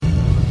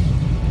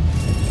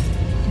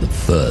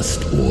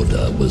First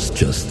Order was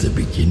just the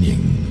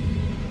beginning.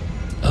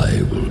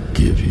 I will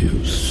give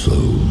you so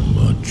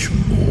much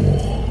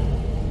more.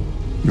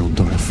 You'll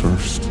die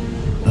first.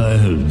 I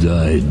have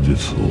died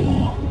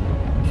before.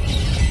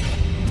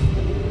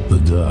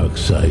 The dark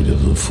side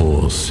of the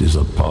Force is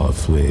a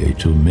pathway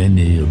to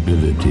many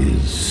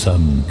abilities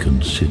some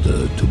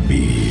consider to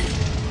be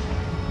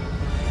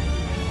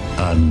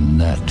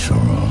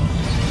unnatural.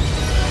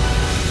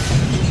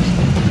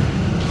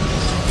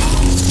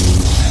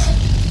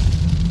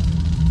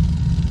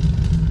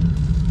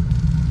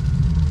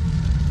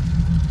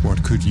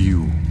 What could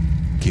you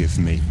give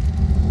me?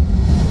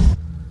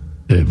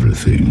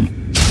 Everything.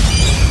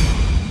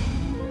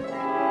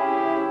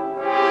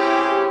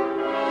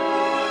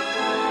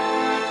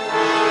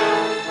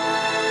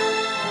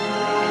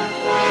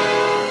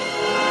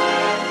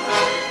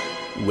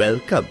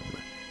 Welcome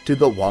to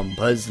the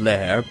Wampa's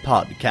Lair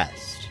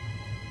podcast.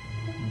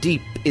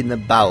 Deep in the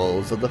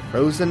bowels of the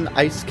frozen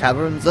ice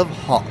caverns of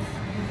Hoth,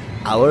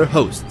 our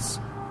hosts,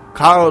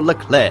 Carl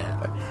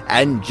Leclerc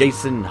and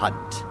Jason Hunt,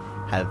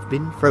 have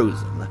been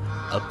frozen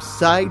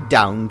upside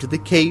down to the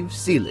cave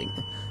ceiling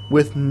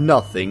with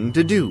nothing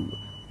to do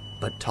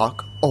but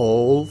talk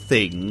all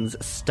things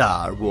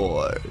Star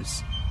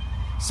Wars.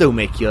 So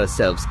make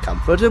yourselves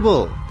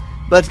comfortable,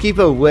 but keep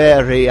a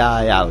wary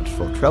eye out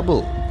for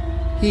trouble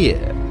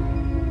here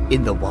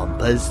in the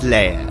Wampa's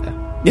Lair.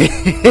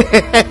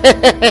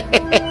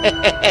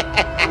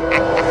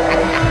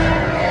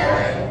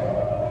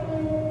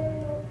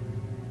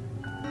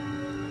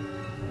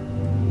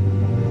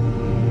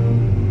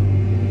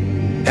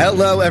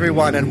 Hello,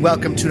 everyone, and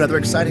welcome to another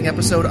exciting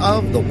episode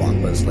of the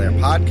Wampa's Lair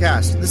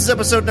podcast. This is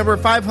episode number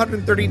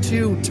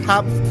 532,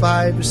 Top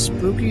 5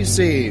 Spooky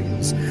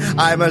Scenes.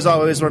 I'm, as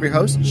always, one of your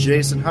hosts,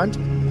 Jason Hunt,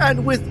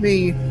 and with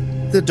me,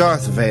 the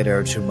Darth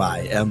Vader to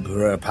my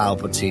Emperor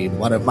Palpatine,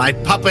 one of my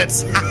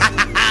puppets.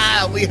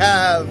 We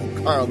have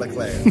Carl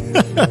Leclerc.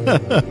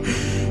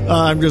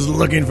 I'm just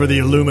looking for the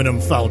aluminum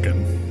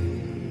falcon.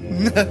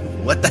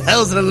 What the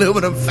hell's an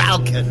aluminum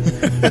falcon?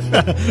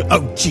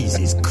 Oh, jeez,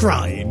 he's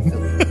crying.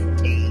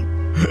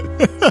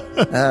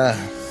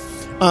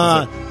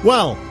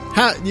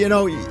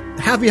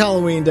 Happy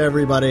Halloween to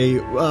everybody.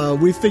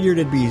 We figured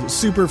it'd be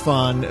super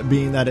fun,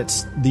 being that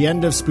it's the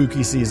end of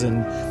spooky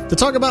season, to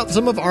talk about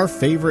some of our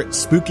favorite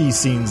spooky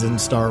scenes in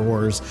Star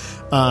Wars.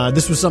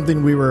 This was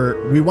something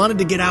we wanted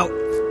to get out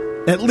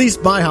at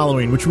least by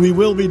Halloween, which we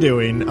will be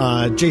doing.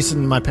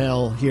 Jason, my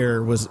pal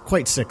here, was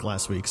quite sick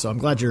last week, so I'm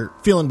glad you're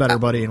feeling better,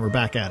 buddy, and we're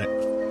back at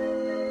it.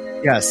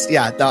 Yes,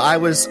 yeah. No, I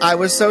was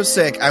so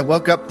sick. I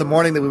woke up the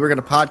morning that we were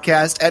going to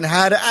podcast and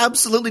had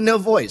absolutely no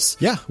voice.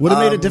 Yeah, would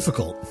have made it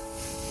difficult.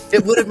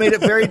 It would have made it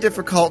very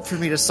difficult for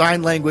me to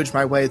sign language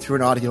my way through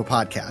an audio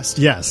podcast.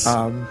 Yes.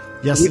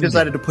 Yes. We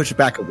decided to push it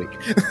back a week.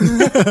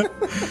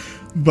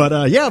 But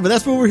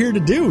that's what we're here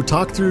to do.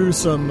 Talk through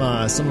some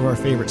of our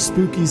favorite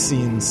spooky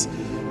scenes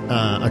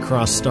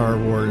across Star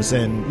Wars.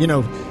 And,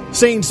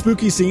 saying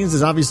spooky scenes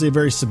is obviously a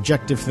very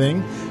subjective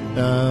thing.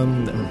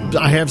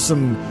 I have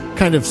some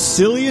kind of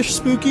silly-ish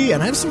spooky,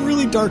 and I have some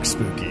really dark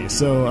spooky.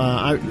 So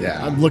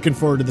I'm looking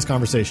forward to this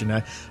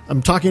conversation.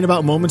 I'm talking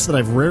about moments that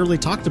I've rarely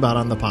talked about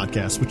on the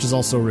podcast, which is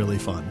also really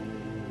fun.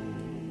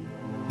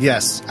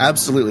 Yes,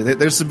 absolutely.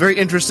 There's some very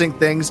interesting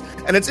things,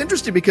 and it's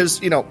interesting because,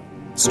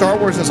 Star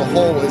Wars as a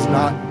whole is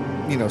not,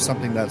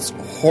 something that's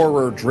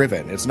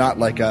horror-driven. It's not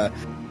like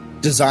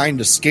designed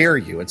to scare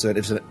you. It's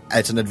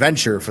an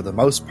adventure for the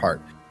most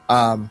part.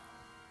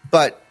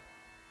 But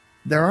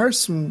there are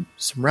some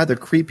rather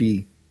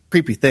creepy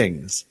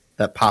things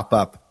that pop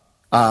up.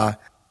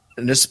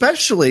 And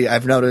especially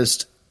I've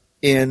noticed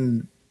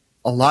in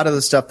a lot of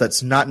the stuff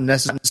that's not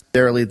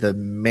necessarily the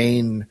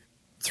main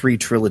three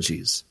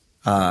trilogies.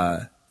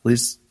 At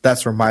least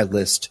that's where my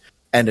list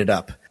ended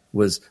up,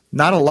 was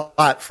not a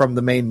lot from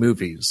the main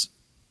movies.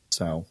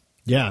 So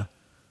yeah.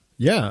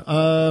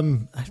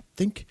 I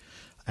think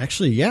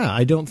actually,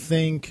 I don't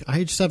think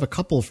I just have a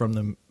couple from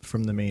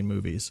the main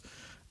movies.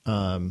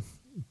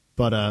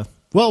 But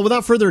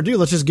without further ado,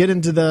 let's just get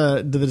into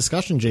the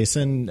discussion.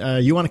 Jason,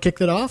 you want to kick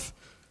that off?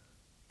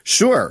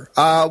 Sure.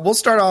 We'll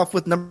start off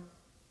with number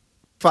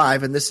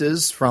 5, and this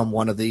is from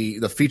one of the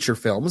feature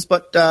films,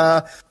 but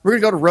we're going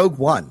to go to Rogue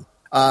One.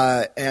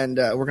 And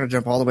we're going to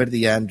jump all the way to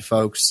the end,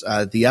 folks.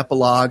 The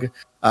epilogue,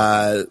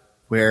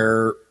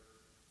 where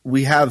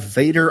we have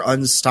Vader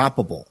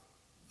unstoppable.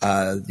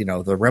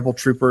 The rebel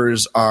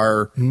troopers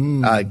are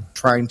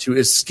trying to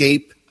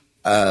escape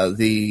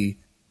the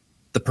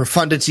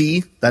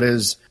profundity that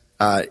is,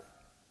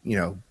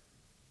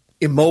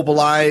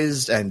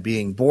 immobilized and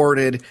being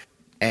boarded,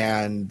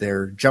 and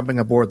they're jumping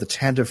aboard the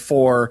Tantive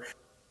 4,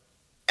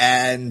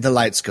 and the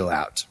lights go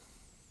out,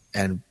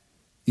 and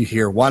you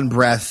hear one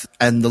breath,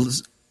 and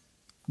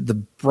the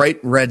bright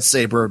red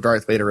saber of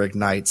Darth Vader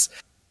ignites,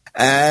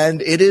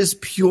 and it is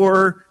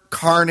pure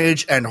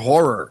carnage and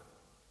horror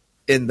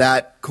in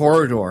that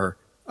corridor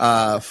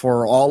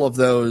for all of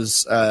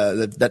those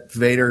that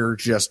Vader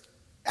just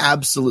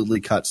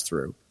absolutely cuts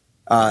through.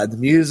 The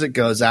music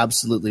goes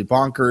absolutely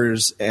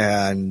bonkers,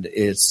 and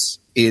it's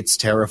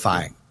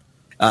terrifying.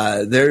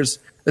 There's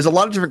a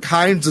lot of different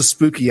kinds of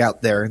spooky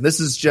out there, and this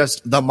is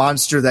just the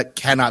monster that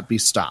cannot be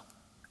stopped.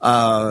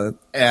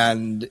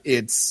 And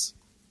it's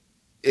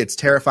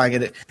terrifying,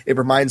 and it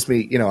reminds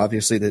me,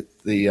 obviously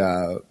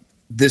that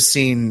this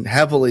scene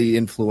heavily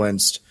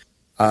influenced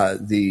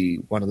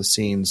one of the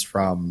scenes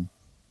from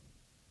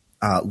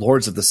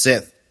Lords of the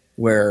Sith,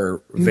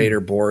 where Vader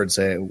boards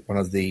one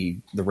of the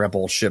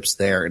rebel ships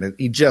there, and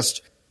he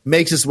just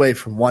makes his way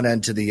from one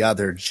end to the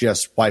other,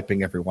 just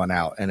wiping everyone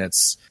out. And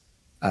it's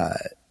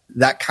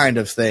that kind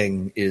of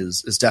thing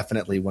is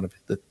definitely one of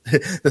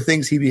the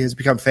things he has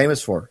become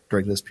famous for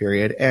during this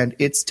period, and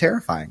it's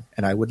terrifying.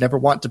 And I would never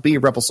want to be a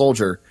rebel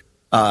soldier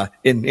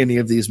in any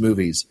of these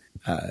movies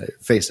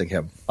facing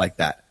him like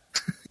that.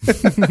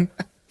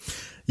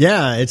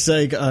 Yeah, it's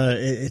like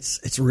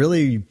it's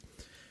really,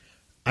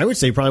 I would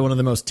say, probably one of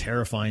the most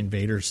terrifying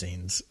Vader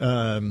scenes.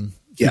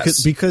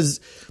 Yes, because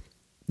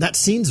that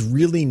scene's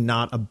really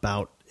not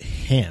about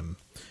him.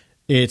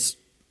 It's,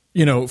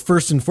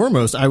 first and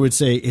foremost, I would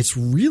say it's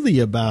really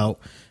about,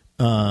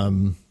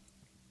 the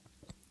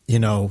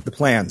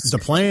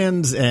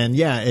plans, and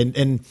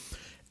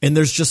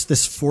there's just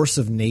this force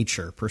of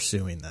nature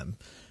pursuing them.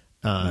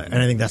 And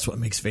I think that's what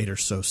makes Vader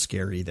so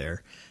scary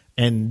there.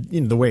 And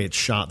the way it's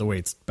shot, the way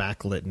it's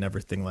backlit and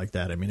everything like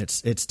that. I mean,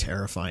 it's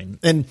terrifying.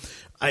 And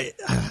I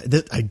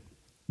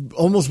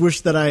almost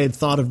wish that I had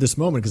thought of this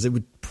moment, because it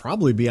would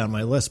probably be on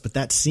my list. But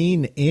that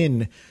scene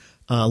in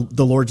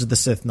the Lords of the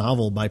Sith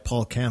novel by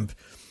Paul Kemp,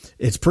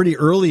 it's pretty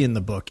early in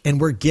the book, and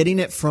we're getting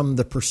it from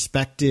the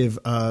perspective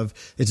of,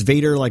 it's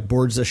Vader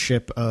boards a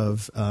ship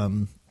of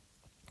Cham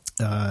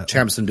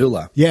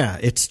Syndulla. Yeah,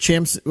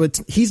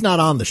 he's not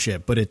on the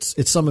ship, but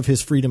it's some of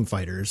his freedom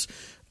fighters.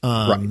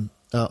 Right.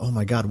 Oh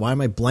my God, why am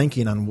I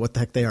blanking on what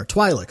the heck they are?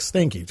 Twi'leks.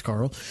 Thank you,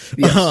 Carl.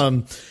 Yes.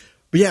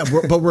 But yeah,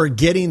 we're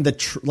getting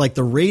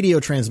the radio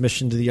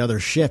transmission to the other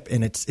ship,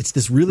 and it's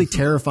this really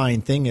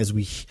terrifying thing as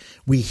we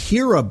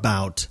hear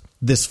about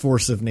this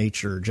force of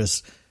nature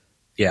just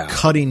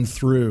cutting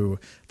through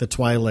the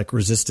Twi'lek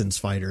resistance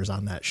fighters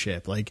on that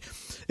ship.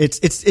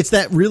 It's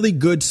that really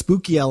good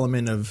spooky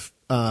element of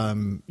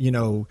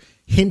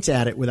hint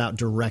at it without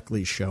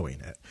directly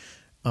showing it.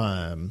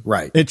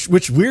 Right.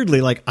 Which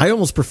weirdly, I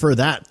almost prefer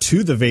that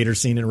to the Vader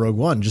scene in Rogue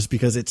One, just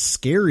because it's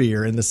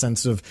scarier in the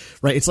sense of,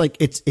 right.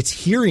 It's it's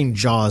hearing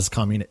Jaws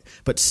coming,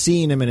 but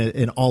seeing him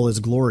in all his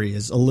glory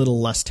is a little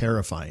less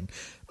terrifying,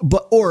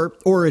 but,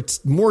 or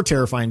it's more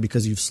terrifying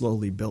because you've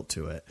slowly built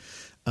to it.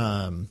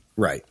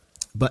 Right.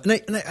 But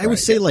I would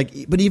say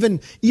but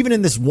even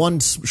in this one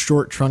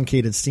short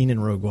truncated scene in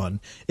Rogue One,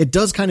 it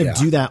does kind of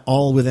do that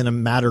all within a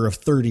matter of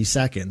 30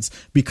 seconds,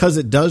 because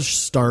it does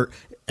start.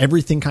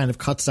 Everything kind of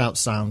cuts out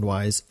sound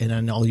wise, and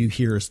then all you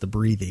hear is the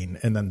breathing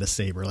and then the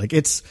saber.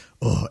 It's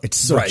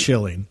so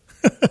chilling.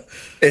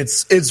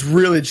 It's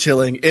really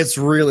chilling. It's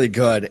really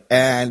good,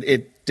 and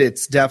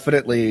it's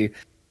definitely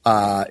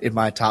in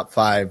my top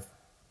 5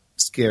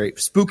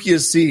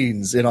 spookiest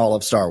scenes in all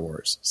of Star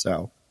Wars.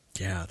 So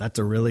yeah, that's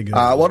a really good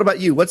one. What about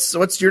you?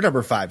 What's your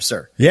number 5,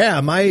 sir?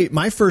 Yeah,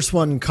 my first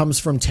one comes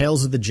from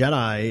Tales of the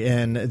Jedi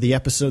and the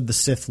episode The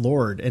Sith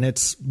Lord, and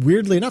it's,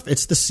 weirdly enough,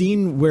 it's the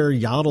scene where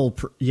Yaddle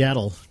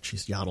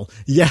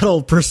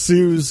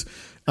pursues.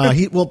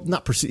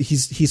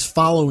 He's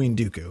following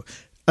Dooku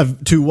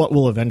to what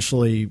will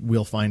eventually,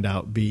 we'll find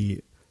out,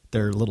 be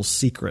their little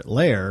secret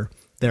lair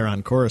there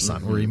on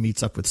Coruscant, where he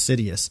meets up with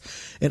Sidious.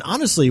 And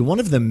honestly, one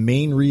of the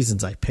main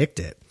reasons I picked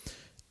it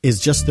is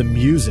just the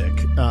music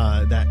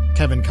that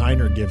Kevin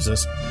Kiner gives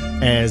us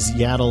as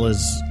Yaddle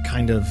is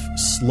kind of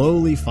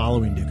slowly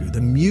following Dooku.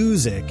 The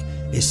music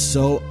is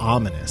so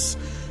ominous.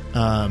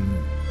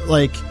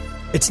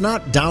 It's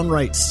not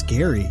downright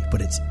scary,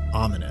 but it's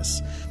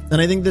ominous.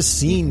 And I think this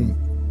scene,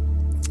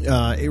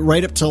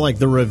 right up to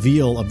the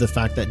reveal of the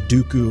fact that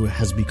Dooku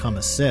has become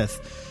a Sith,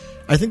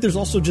 I think there's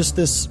also just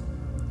this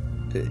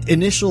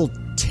initial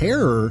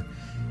terror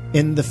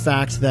in the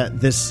fact that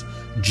this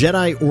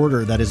Jedi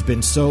Order that has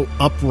been so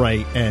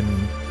upright and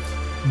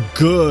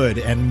good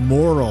and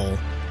moral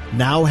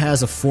now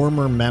has a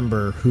former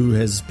member who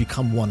has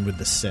become one with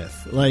the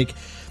Sith.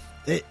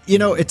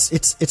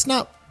 It's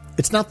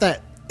not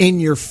that in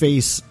your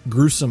face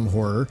gruesome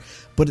horror,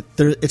 but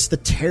it's the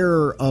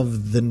terror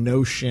of the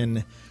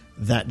notion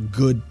that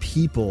good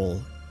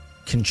people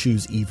can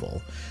choose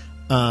evil.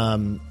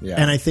 And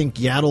I think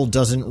Yaddle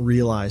doesn't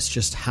realize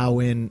just how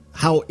in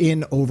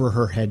over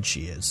her head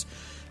she is.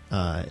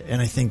 And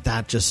I think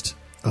that just,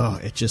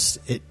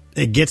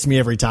 it gets me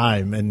every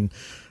time. And,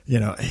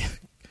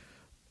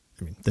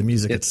 the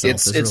music itself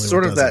is really it's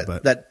sort of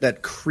that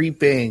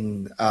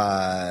creeping,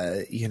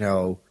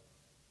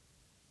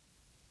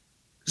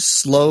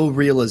 slow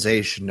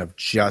realization of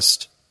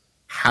just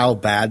how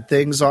bad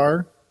things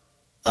are,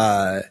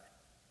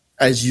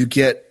 as you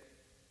get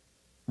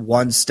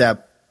one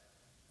step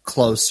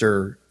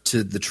closer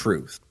to the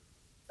truth.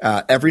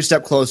 Every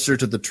step closer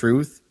to the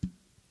truth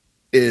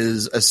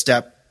is a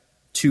step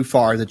too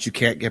far that you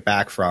can't get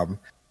back from,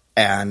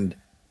 and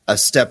a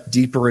step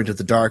deeper into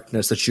the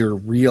darkness that you're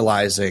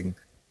realizing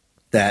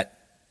that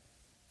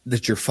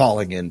that you're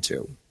falling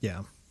into.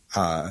 Yeah.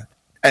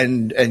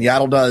 And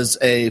Yaddle does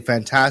a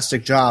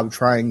fantastic job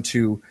trying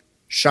to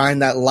shine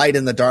that light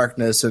in the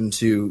darkness and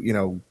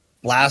to,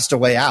 blast a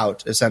way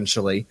out,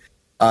 essentially.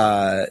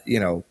 But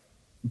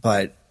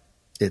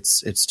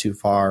it's too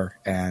far,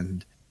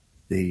 and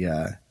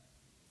the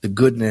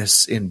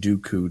goodness in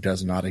Dooku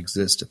does not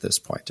exist at this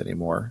point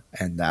anymore,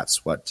 and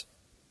that's what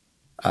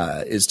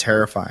is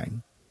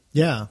terrifying.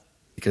 Yeah.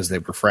 Because they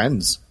were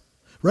friends.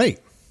 Right.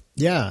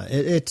 Yeah.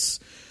 It's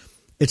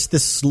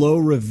this slow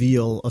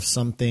reveal of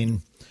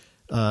something.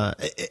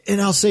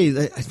 And I'll say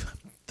that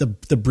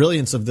the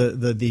brilliance of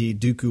the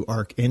Dooku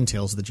arc in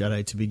Tales of the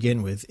Jedi to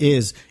begin with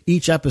is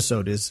each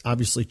episode is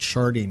obviously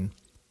charting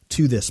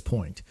to this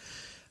point.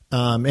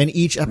 And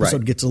each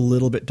episode gets a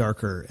little bit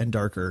darker and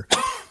darker.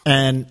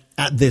 And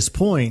at this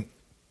point,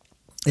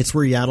 it's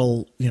where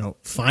Yaddle,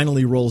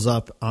 finally rolls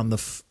up on the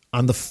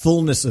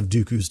fullness of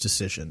Dooku's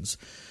decisions.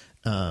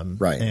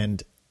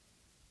 And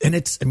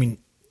it's,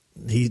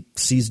 he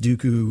sees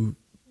Dooku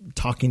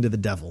talking to the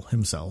devil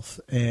himself,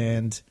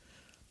 and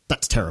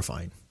that's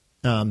terrifying.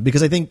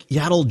 Because I think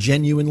Yaddle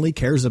genuinely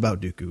cares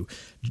about Dooku.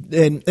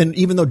 And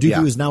even though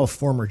Dooku is now a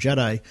former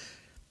Jedi,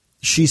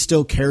 she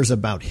still cares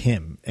about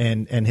him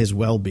and his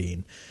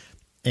well-being.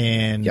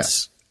 And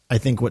I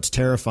think what's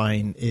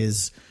terrifying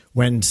is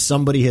when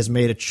somebody has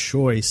made a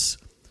choice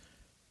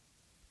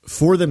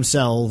for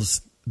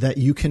themselves that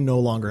you can no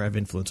longer have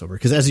influence over.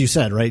 Because as you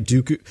said, right,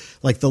 Dooku,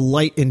 like the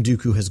light in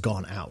Dooku has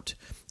gone out.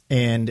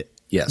 And,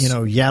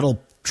 Yaddle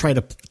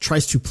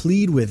tries to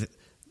plead with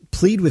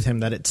him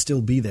that it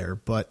still be there,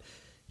 but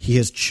he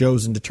has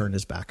chosen to turn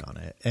his back on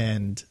it.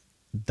 And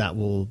that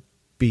will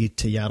be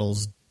to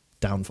Yaddle's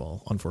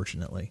downfall,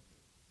 unfortunately.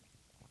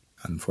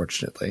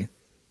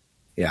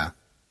 Yeah.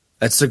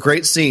 It's a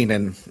great scene,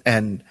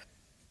 and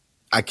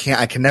I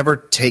can never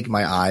take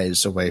my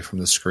eyes away from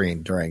the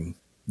screen during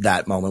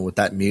that moment with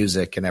that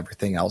music and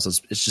everything else.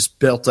 It's just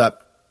built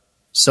up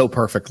so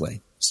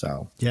perfectly.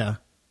 So yeah,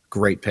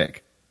 great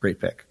pick.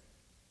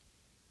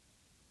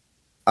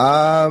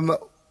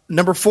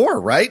 Number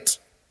 4, right?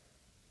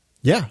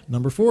 Yeah,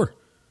 number 4.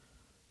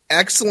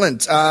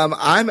 Excellent.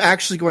 I'm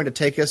actually going to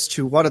take us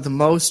to one of the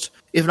most,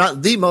 if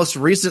not the most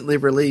recently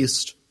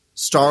released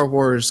Star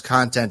Wars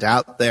content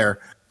out there.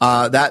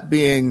 That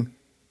being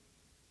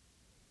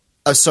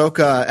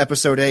Ahsoka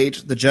Episode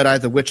 8, The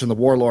Jedi, the Witch, and the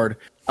Warlord.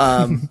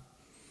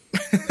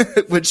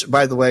 Which,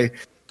 by the way,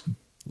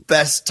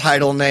 best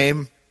title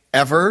name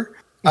ever.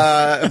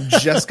 I'm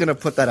just going to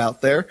put that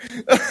out there.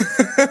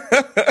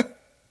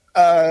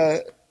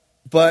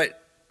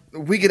 But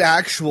we get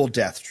actual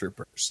Death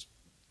Troopers.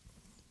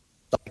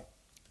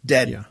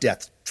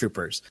 Death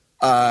Troopers.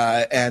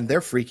 And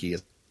they're freaky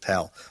as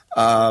hell.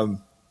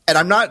 And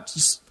I'm not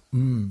just...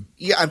 I'm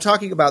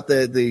talking about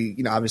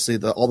the obviously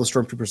all the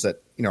stormtroopers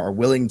that are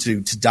willing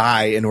to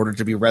die in order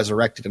to be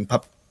resurrected and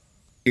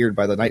puppeteered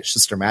by the Night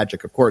Sister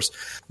magic, of course.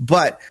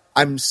 But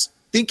I'm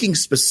thinking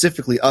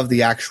specifically of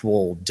the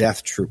actual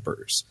Death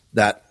Troopers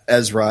that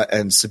Ezra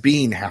and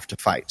Sabine have to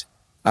fight.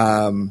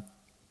 And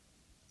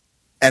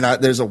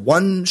there's a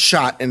one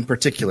shot in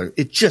particular.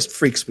 It just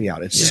freaks me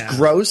out. It's just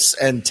gross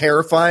and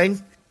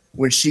terrifying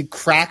when she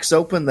cracks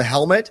open the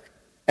helmet.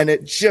 And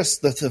it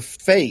just, the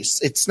face,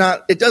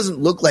 it doesn't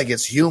look like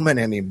it's human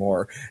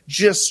anymore.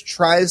 Just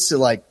tries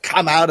to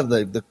come out of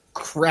the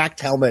cracked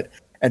helmet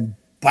and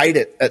bite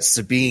it at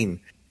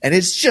Sabine. And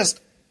it's just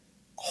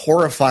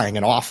horrifying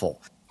and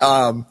awful.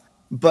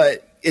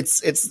 But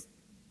it's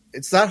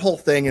that whole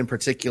thing in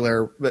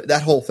particular,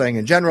 that whole thing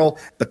in general,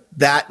 but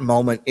that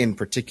moment in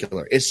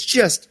particular, it's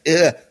just,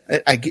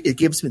 it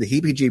gives me the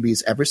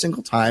heebie-jeebies every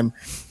single time.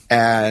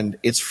 And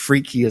it's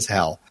freaky as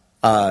hell.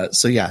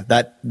 So yeah,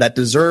 that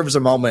deserves a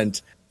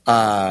moment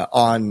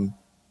on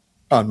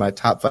my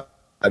top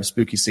 5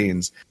 spooky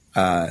scenes.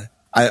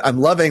 I'm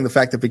loving the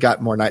fact that we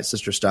got more Night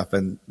Sister stuff,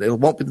 and it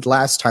won't be the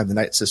last time the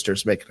Night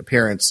Sisters make an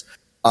appearance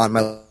on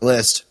my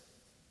list.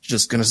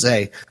 Just gonna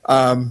say,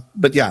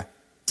 but yeah,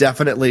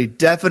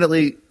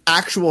 definitely,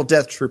 actual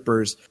Death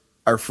Troopers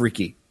are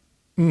freaky.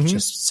 Mm-hmm.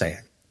 Just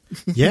saying.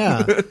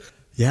 Yeah.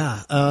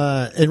 Yeah.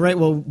 And right.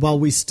 Well, while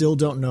we still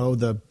don't know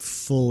the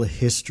full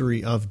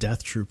history of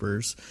Death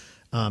Troopers,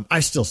 I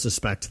still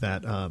suspect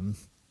that,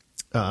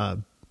 oh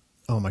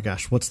my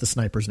gosh, what's the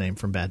sniper's name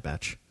from Bad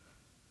Batch?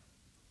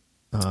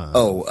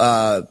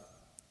 I'm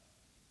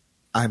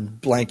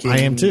blanking. I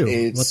am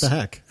too. What the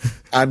heck?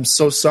 I'm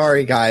so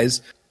sorry,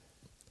 guys.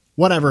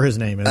 Whatever his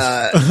name is.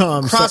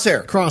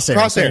 Crosshair.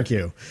 Crosshair. Thank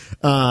you.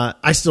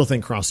 I still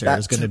think Crosshair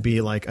is going to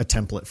be like a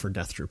template for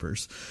Death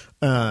Troopers.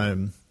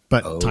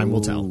 But time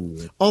will tell.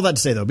 All that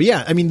to say, though, but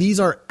yeah, I mean, these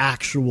are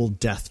actual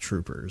Death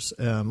Troopers.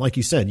 Like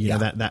you said, you know,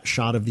 that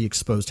shot of the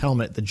exposed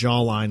helmet, the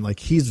jawline, like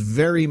he's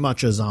very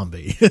much a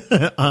zombie.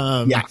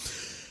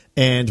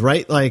 And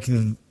right, like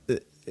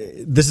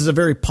this is a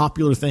very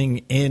popular thing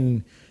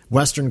in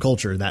Western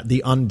culture that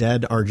the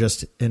undead are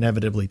just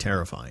inevitably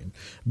terrifying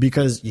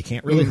because you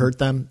can't really hurt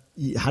them.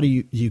 How do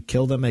you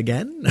kill them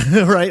again?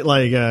 Right?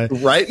 Like,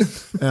 right.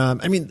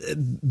 I mean,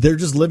 they're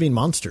just living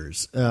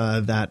monsters,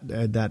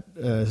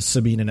 that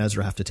Sabine and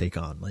Ezra have to take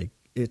on. Like,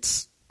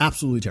 it's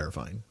absolutely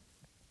terrifying.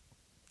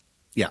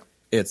 Yeah.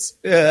 It's,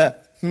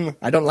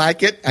 I don't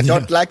like it. I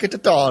don't like it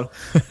at all.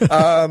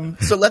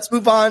 So let's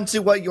move on to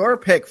what your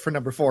pick for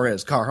number 4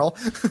 is, Carl.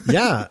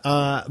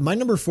 Yeah. My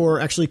number 4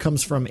 actually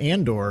comes from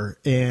Andor,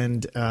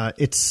 and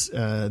it's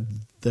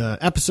the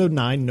episode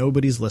 9,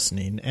 Nobody's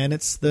Listening, and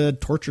it's the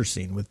torture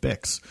scene with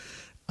Bix.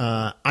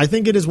 I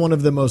think it is one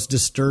of the most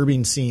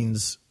disturbing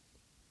scenes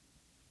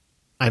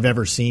I've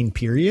ever seen,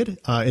 period.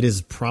 It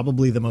is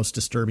probably the most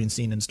disturbing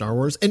scene in Star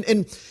Wars.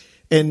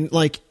 And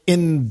like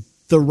in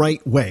the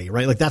right way,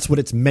 right? Like that's what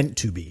it's meant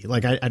to be.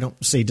 Like I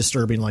don't say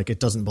disturbing like it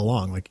doesn't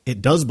belong. Like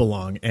it does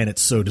belong, and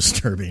it's so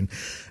disturbing.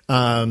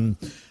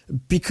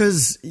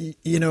 Because,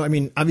 you know, I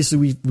mean,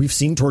 obviously we've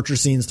seen torture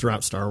scenes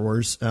throughout Star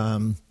Wars.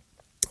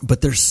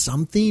 But there's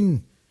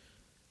something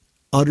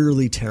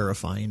utterly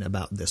terrifying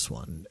about this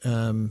one.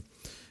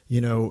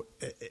 You know,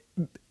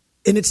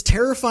 and it's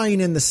terrifying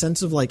in the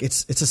sense of like,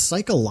 it's a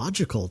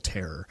psychological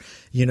terror,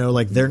 you know,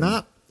 like they're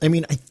not, I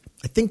mean,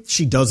 I think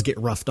she does get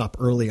roughed up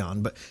early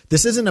on, but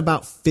this isn't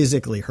about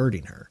physically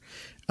hurting her.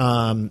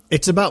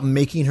 It's about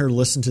making her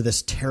listen to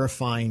this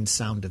terrifying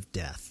sound of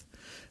death.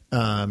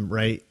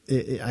 Right.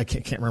 I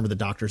can't remember the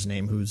doctor's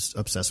name who's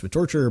obsessed with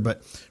torture,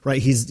 but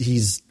right.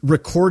 He's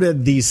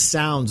recorded these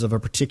sounds of a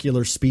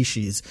particular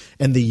species,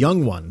 and the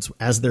young ones,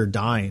 as they're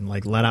dying,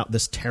 like let out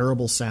this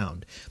terrible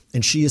sound,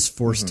 and she is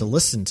forced to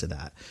listen to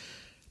that.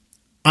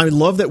 I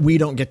love that we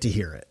don't get to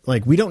hear it.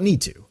 Like we don't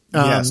need to.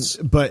 Yes.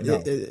 But no.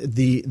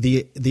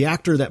 The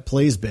actor that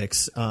plays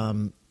Bix,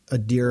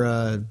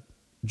 Adira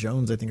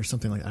Jones, I think, or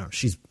something like that. I don't know.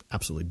 She's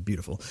absolutely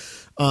beautiful.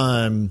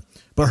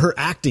 But her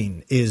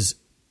acting is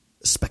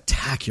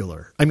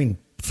spectacular. I mean,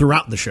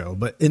 throughout the show,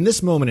 but in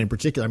this moment in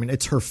particular, I mean,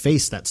 it's her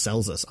face that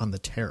sells us on the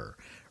terror,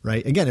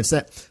 right? Again, it's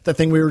that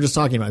thing we were just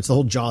talking about. It's the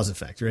whole Jaws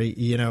effect, right?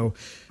 You know,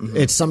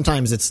 it's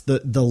sometimes it's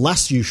the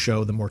less you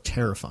show, the more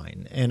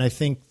terrifying. And I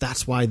think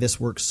that's why this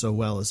works so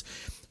well is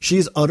she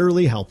is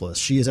utterly helpless.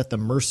 She is at the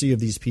mercy of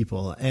these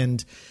people.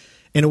 And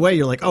in a way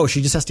you're like, oh,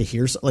 she just has to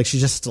hear, like she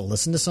just has to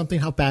listen to something.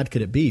 How bad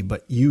could it be?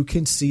 But you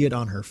can see it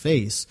on her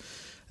face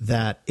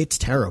that it's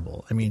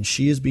terrible. I mean,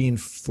 she is being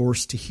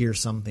forced to hear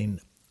something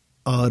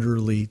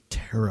utterly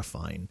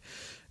terrifying,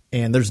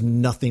 and there's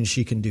nothing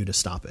she can do to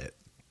stop it.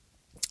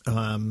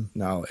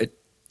 No,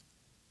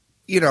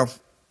 you know,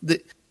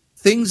 the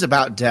things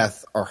about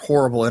death are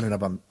horrible in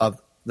and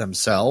of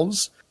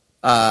themselves.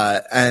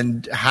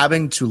 And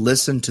having to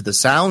listen to the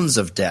sounds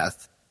of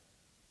death,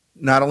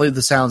 not only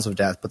the sounds of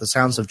death, but the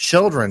sounds of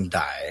children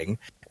dying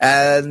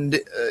and,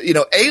 you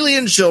know,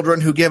 alien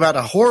children who give out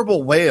a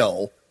horrible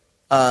wail.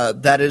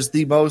 That is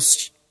the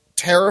most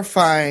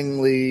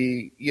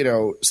terrifyingly, you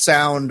know,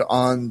 sound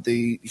on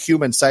the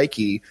human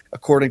psyche,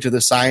 according to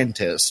the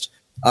scientist.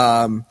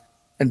 And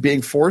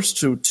being forced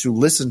to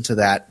listen to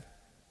that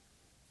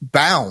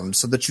bound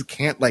so that you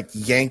can't like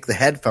yank the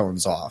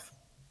headphones off,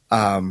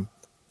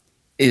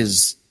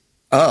 is,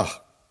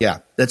 yeah,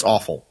 that's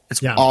awful.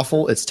 It's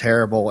awful. It's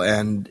terrible.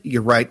 And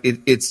you're right.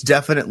 It's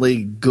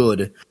definitely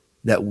good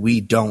that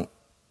we don't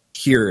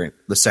hear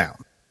the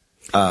sound.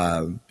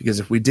 Because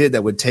if we did,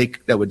 that would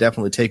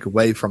definitely take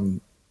away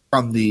from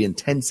the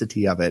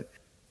intensity of it.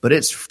 But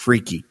it's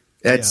freaky.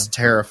 It's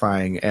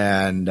terrifying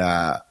and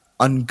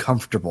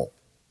uncomfortable,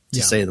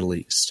 to say the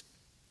least.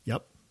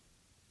 Yep.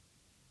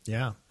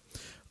 Yeah.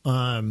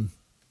 Well,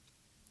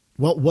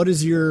 what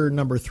is your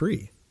number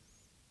 3?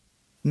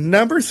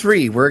 Number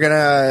 3, we're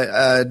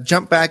gonna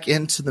jump back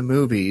into the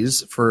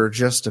movies for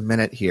just a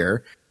minute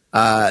here.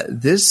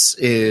 This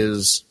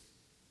is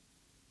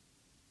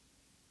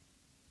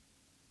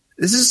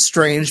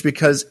strange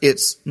because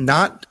it's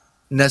not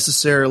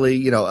necessarily,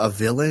 you know, a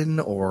villain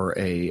or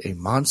a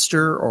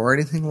monster or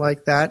anything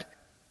like that.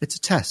 It's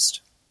a test.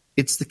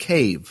 It's the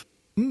cave.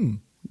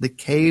 The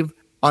cave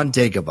on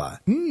Dagobah.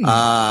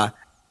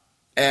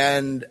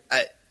 And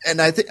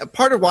I think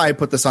part of why I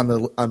put this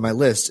on my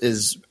list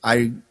is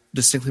I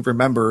distinctly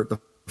remember the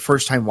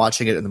first time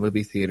watching it in the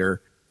movie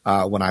theater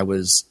when I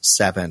was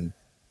 7,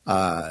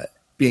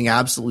 being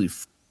absolutely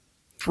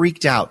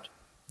freaked out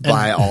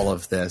by all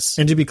of this.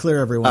 And to be clear,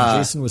 everyone,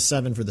 Jason was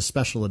 7 for the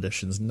special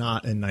editions,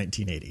 not in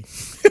 1980.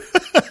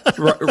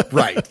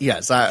 Right.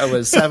 Yes, I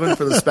was 7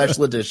 for the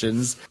special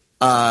editions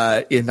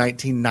in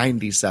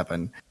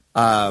 1997.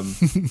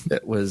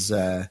 That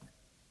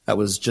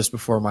was just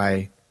before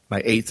my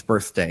 8th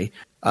birthday,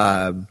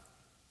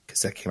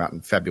 because that came out in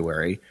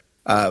February,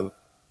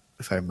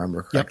 if I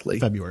remember correctly.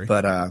 Yep, February.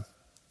 But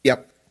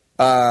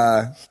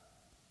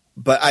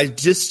but I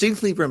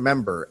distinctly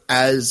remember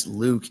as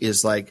Luke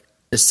is like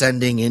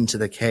descending into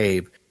the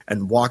cave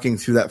and walking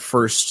through that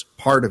first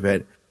part of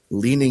it,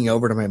 leaning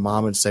over to my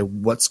mom and say,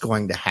 "What's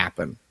going to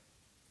happen?"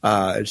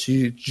 And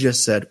she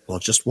just said, "Well,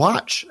 just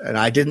watch." And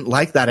I didn't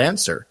like that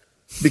answer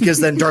because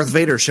then Darth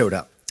Vader showed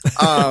up.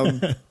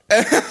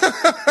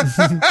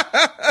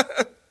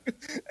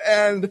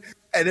 and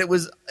it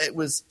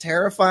was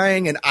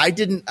terrifying, and I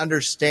didn't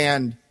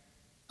understand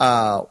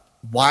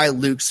why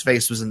Luke's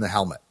face was in the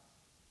helmet.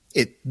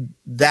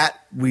 That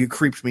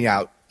creeped me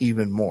out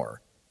even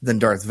more than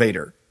Darth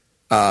Vader.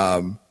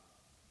 And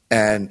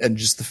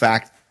just the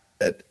fact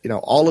that,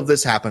 all of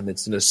this happened.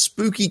 It's in a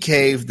spooky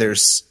cave.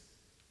 There's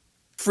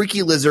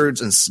freaky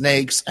lizards and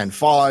snakes and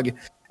fog,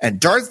 and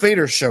Darth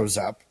Vader shows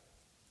up,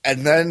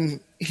 and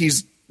then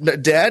he's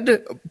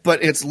dead,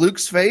 but it's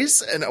Luke's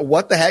face, and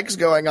what the heck's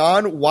going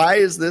on? Why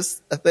is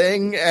this a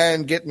thing?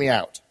 And get me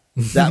out.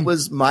 That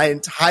was my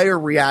entire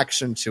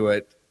reaction to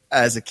it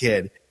as a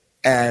kid.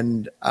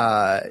 And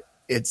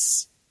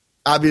it's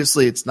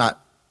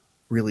not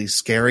really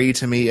scary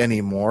to me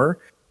anymore,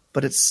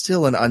 but it's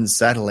still an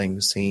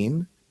unsettling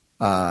scene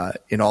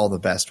in all the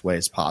best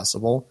ways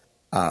possible.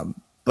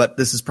 But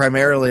this is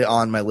primarily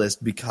on my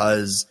list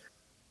because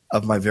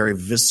of my very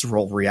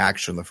visceral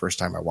reaction the first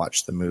time I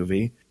watched the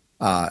movie.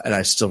 And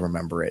I still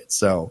remember it.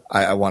 So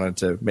I wanted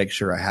to make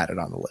sure I had it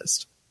on the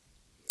list.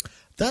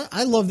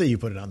 I love that you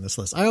put it on this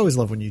list. I always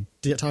love when you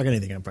talk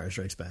anything Empire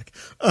Strikes Back.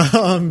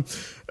 I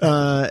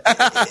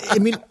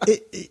mean,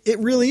 it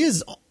really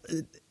is.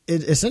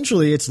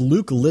 Essentially, it's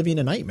Luke living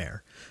a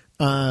nightmare.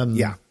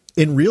 Yeah.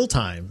 In real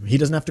time. He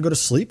doesn't have to go to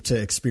sleep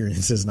to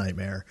experience his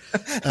nightmare.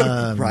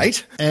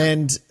 Right.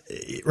 And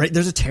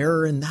there's a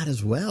terror in that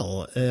as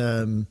well.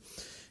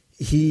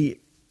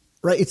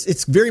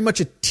 It's very much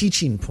a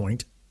teaching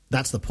point.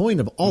 That's the point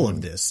of all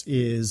of this,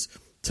 is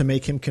to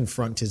make him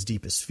confront his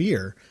deepest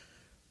fear.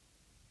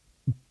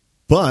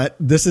 But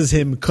this is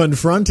him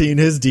confronting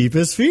his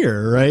deepest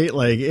fear, right?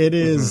 Like, it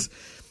is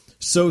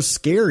so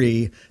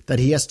scary that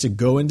he has to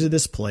go into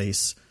this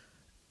place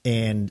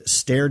and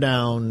stare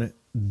down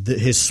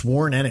his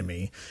sworn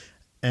enemy.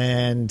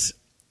 And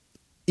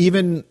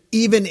even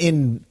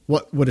in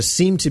what would have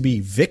seemed to be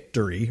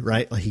victory,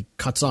 right? Like, he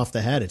cuts off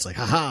the head. It's like,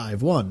 haha,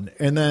 I've won.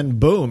 And then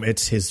boom,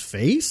 it's his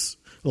face.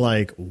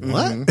 Like,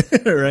 what?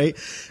 Right.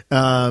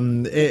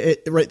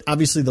 Right.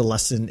 Obviously the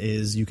lesson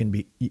is you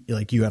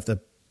have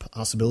the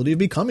possibility of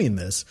becoming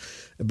this,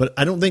 but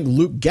I don't think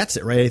Luke gets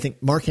it, right? I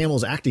think Mark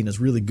Hamill's acting is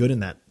really good in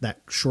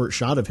that short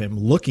shot of him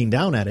looking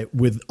down at it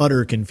with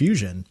utter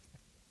confusion,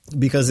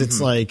 because it's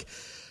like,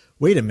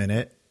 wait a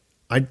minute,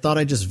 I thought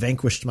I just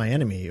vanquished my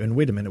enemy, and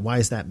wait a minute, why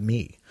is that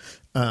me?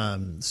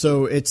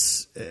 So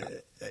it's,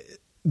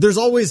 there's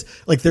always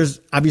there's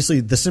obviously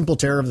the simple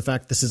terror of the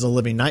fact this is a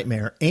living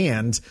nightmare,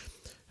 and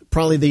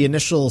probably the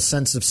initial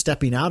sense of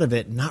stepping out of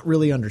it, not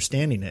really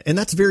understanding it. And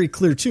that's very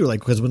clear too.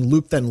 Because when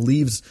Luke then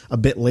leaves a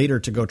bit later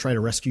to go try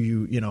to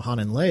rescue, Han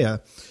and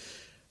Leia,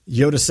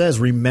 Yoda says,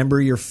 remember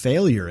your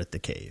failure at the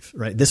cave,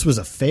 right? This was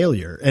a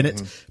failure. And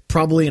it's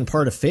probably in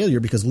part a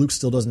failure because Luke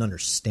still doesn't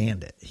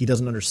understand it. He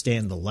doesn't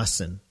understand the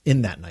lesson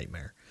in that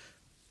nightmare.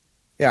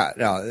 Yeah,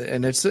 no,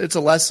 and it's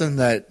a lesson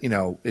that,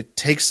 it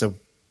takes a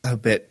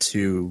bit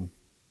to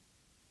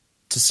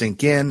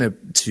sink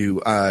in,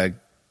 to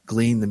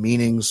glean the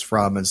meanings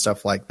from and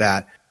stuff like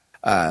that.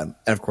 And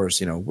of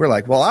course, we're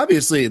like, well,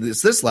 obviously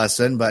it's this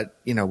lesson, but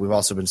we've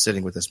also been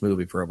sitting with this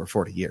movie for over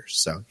 40 years.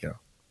 So,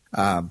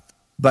 and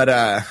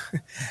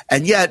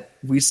yet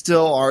we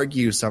still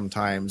argue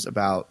sometimes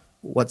about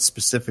what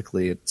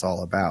specifically it's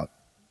all about.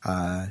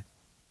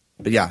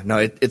 But yeah, no,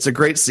 it's a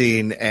great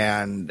scene,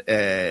 and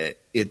it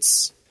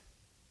is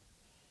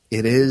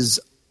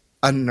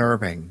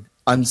unnerving,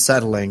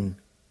 unsettling,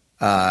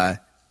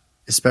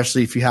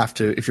 especially if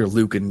you're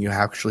Luke and you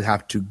actually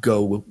have to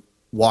go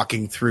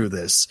walking through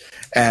this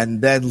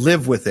and then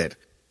live with it.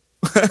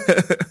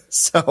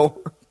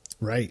 So,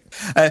 right.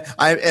 I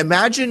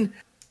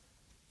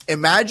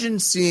imagine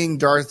seeing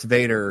Darth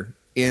Vader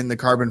in the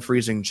carbon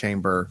freezing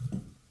chamber,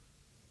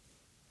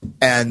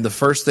 and the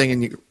first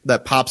thing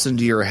that pops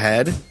into your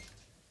head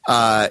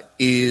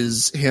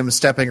is him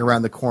stepping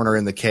around the corner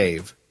in the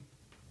cave.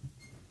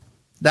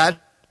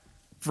 That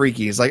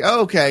freaky. He's like,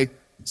 oh, okay.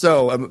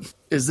 So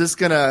is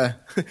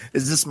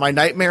this my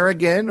nightmare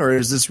again, or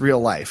is this real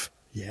life?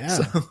 Yeah,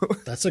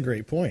 that's a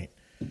great point.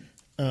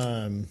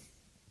 But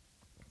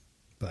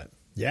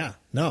yeah,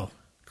 no,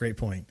 great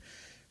point.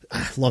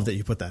 I love that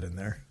you put that in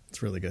there.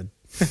 It's really good.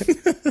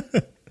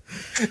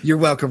 You're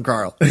welcome,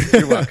 Carl.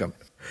 You're welcome.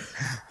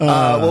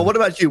 Well, what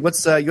about you?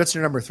 What's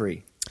your number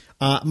 3?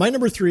 My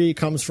number 3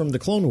 comes from the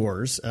Clone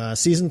Wars,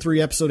 season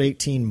 3, episode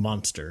 18,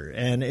 Monster.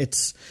 And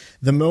it's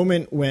the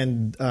moment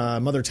when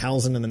Mother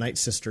Talzin and the Night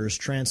Sisters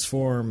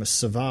transform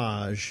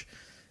Savage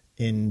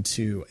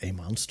into a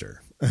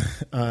monster.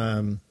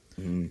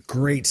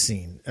 Great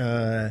scene.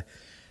 I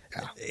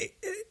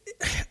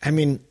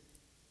mean,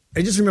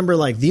 I just remember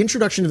the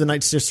introduction of the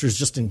Night Sisters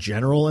just in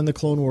general in the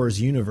Clone Wars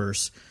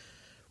universe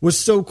was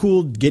so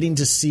cool, getting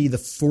to see the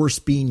Force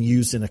being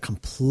used in a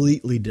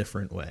completely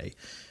different way.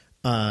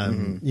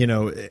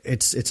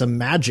 It's a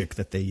magic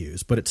that they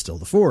use, but it's still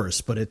the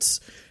Force, but it's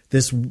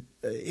this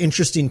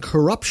interesting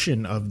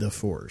corruption of the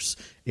Force.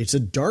 It's a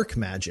dark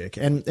magic.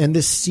 And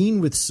this scene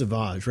with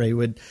Savage, right,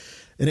 and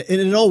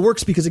it all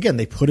works because, again,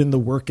 they put in the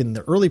work in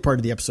the early part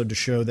of the episode to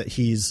show that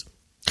he's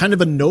kind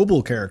of a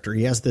noble character.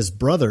 He has this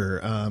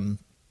brother.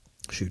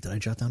 Shoot, did I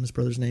jot down his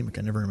brother's name? I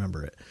can never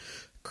remember it.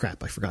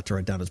 Crap, I forgot to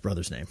write down his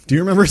brother's name. Do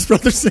you remember his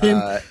brother's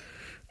name?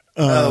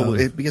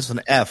 It begins with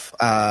an F.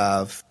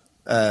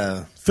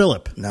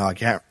 Philip. No, I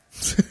can't.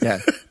 Yeah.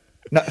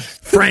 No,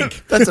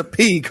 Frank. That's a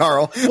P,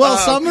 Carl. Well,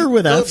 some are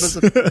with F's.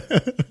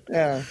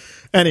 Yeah.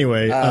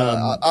 Anyway,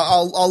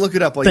 I'll look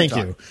it up while thank you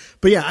talk. you.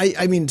 But yeah,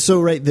 I mean, so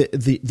right,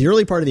 the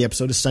early part of the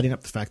episode is setting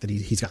up the fact that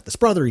he's got this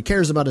brother. He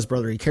cares about his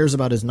brother. He cares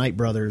about his night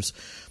brothers.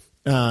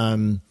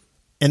 And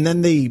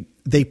then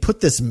they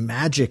put this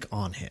magic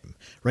on him,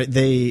 right?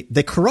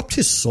 They corrupt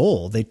his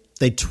soul.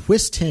 They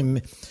twist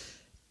him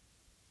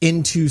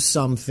into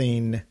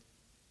something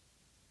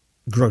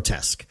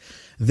grotesque.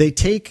 They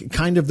take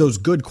kind of those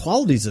good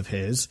qualities of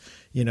his,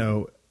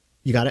 you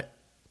got it?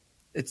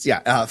 It's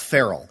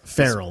feral.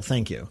 Feral,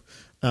 thank you.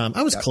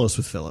 I was close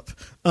with Philip.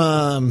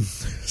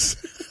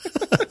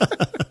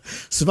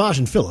 Savage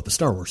and Philip, a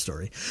Star Wars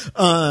story.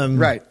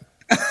 Right.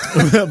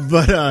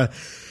 But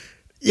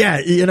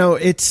yeah,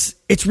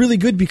 it's really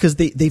good because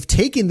they've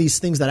taken these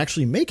things that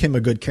actually make him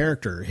a good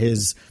character.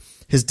 His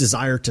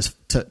desire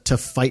to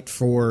fight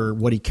for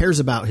what he cares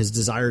about, his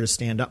desire to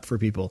stand up for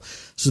people.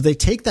 So they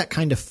take that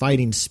kind of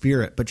fighting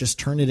spirit, but just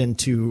turn it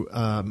into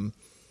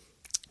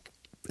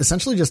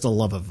essentially just a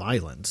love of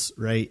violence,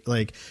 right?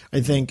 Like I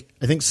think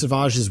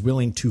Savage is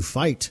willing to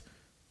fight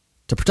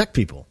to protect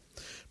people,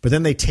 but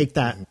then they take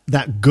that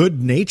good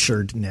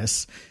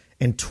naturedness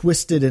and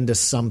twist it into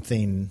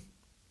something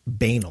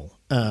banal.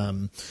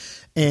 And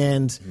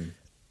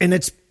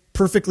it's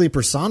perfectly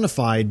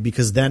personified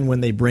because then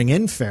when they bring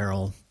in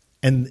Feral,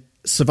 and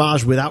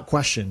Savage, without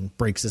question,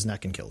 breaks his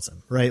neck and kills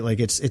him. Right?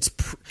 Like it's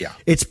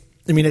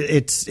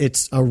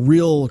a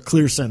real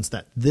clear sense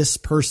that this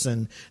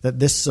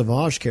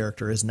Savage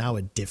character is now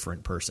a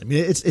different person. I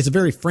mean, it's a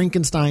very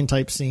Frankenstein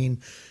type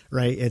scene,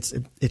 right?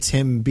 It's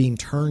him being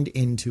turned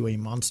into a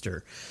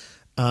monster,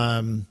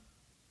 and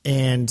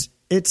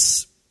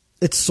it's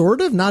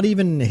sort of not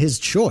even his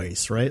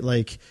choice, right?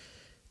 Like,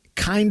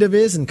 kind of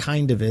is and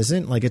kind of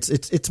isn't. Like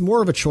it's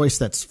more of a choice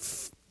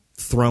that's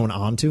thrown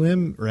onto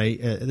him, right?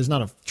 There's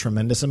not a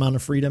tremendous amount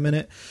of freedom in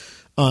it.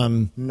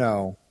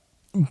 No.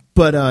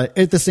 But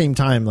at the same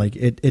time, like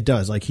it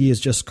does. Like he is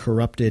just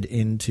corrupted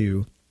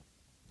into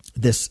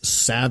this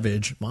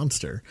savage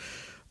monster.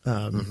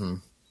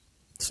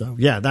 So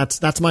yeah,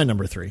 that's my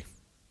number 3.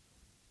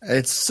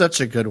 It's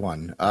such a good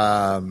one.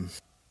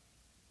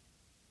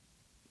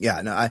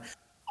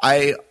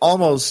 I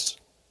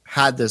almost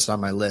had this on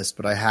my list,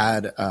 but I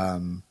had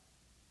a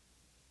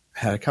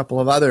couple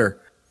of other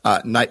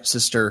Night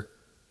Sister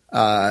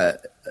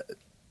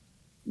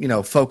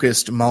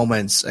focused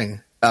moments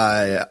and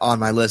on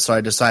my list, so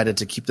I decided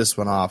to keep this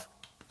one off.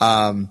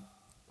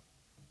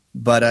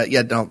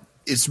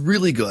 It's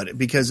really good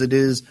because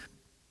it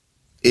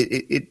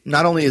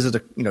not only is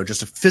it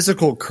just a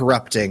physical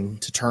corrupting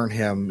to turn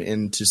him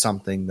into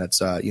something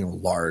that's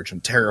large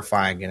and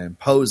terrifying and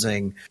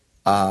imposing,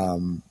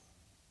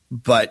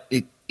 but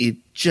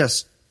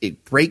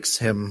it breaks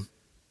him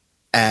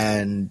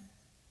and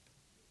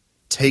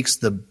takes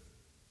the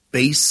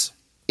base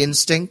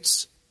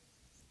instincts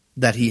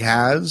that he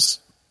has,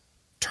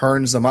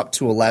 turns them up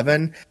to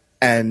 11,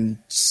 and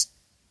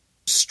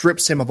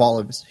strips him of all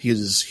of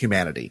his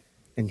humanity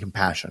and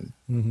compassion.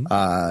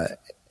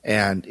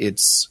 And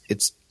it's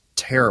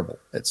terrible.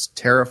 It's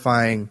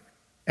terrifying,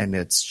 and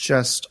it's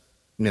just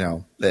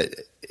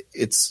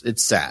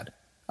it's sad,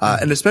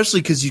 and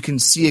especially because you can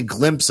see a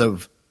glimpse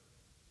of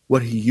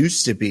what he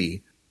used to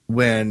be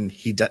when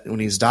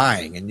he's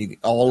dying, and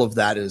all of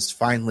that is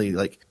finally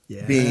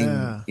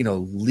being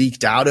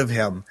leaked out of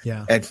him,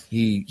 and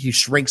he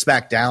shrinks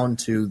back down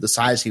to the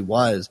size he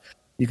was.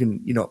 You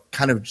can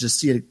kind of just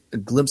see a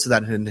glimpse of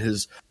that in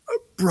his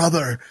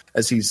brother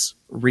as he's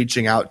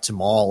reaching out to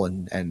Maul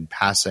and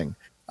passing.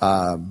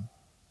 So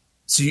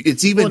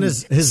it's even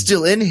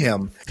still in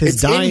him.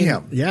 It's dying, in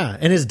him. Yeah,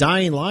 and his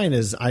dying line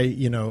is,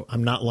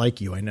 I'm not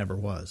like you. I never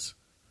was.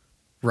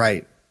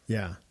 Right.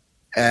 Yeah.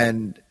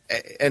 And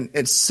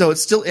so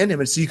it's still in him.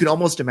 And so you can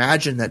almost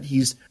imagine that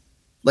he's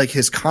like,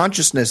 his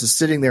consciousness is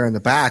sitting there in the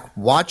back,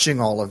 watching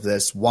all of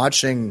this,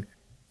 watching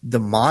the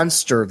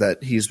monster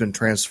that he's been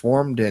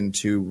transformed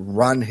into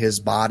run his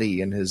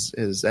body and his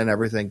and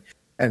everything,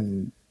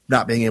 and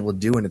not being able to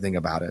do anything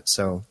about it.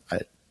 So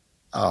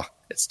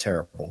it's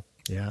terrible.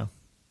 Yeah.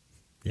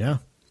 Yeah.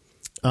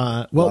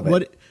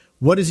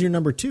 What is your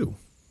number 2?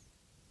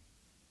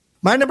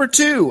 My number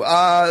 2,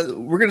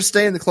 we're going to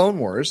stay in the Clone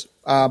Wars,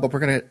 but we're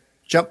going to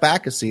jump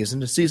back a season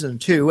to season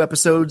 2,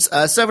 episodes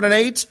 7 and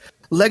 8,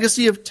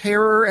 Legacy of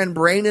Terror and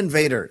Brain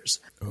Invaders.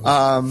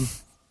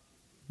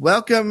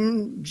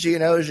 Welcome,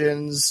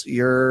 Geonosians.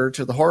 You're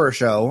to the horror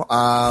show.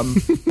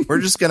 We're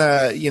just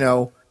gonna,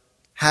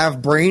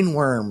 have brain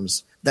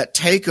worms that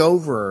take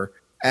over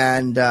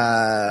and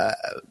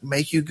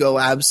make you go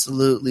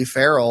absolutely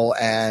feral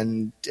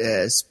and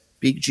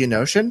speak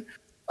Geonosian.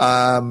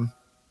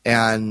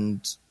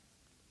 And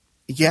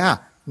yeah,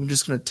 I'm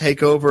just gonna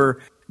take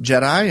over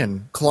Jedi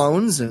and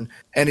clones and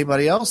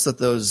anybody else that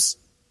those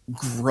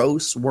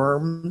gross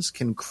worms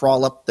can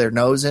crawl up their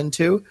nose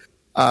into.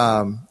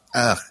 I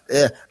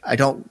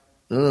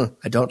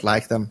don't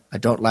like them. I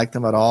don't like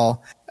them at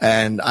all.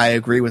 And I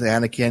agree with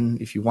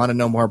Anakin. If you want to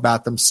know more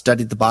about them,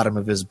 study the bottom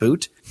of his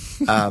boot.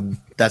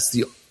 That's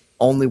the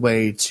only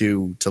way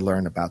to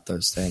learn about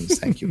those things.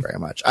 Thank you very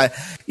much.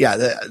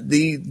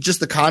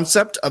 The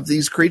concept of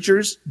these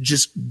creatures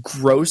just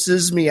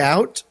grosses me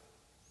out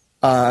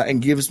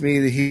and gives me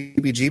the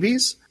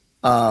heebie-jeebies.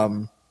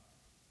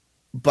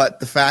 But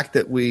the fact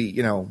that we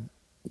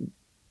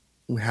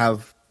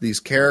have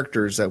these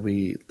characters that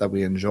we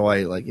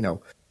enjoy, like,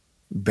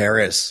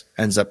 Barriss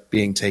ends up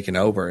being taken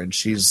over, and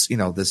she's,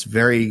 this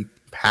very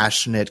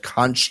passionate,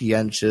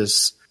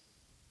 conscientious,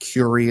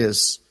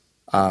 curious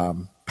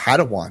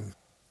Padawan,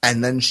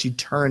 and then she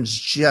turns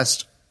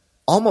just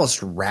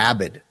almost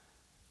rabid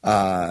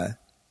as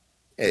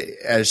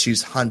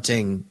she's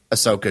hunting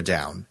Ahsoka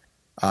down.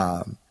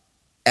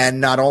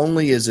 And not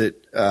only is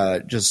it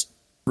just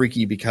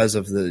freaky because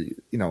of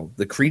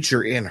the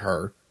creature in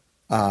her,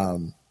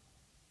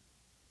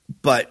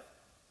 but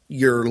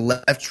you're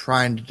left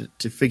trying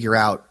to figure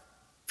out,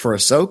 for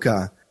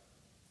Ahsoka,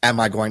 am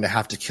I going to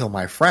have to kill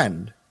my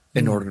friend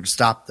in order to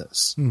stop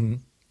this? Mm-hmm.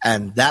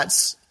 And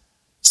that's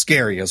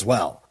scary as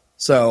well.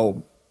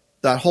 So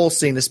that whole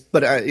scene is,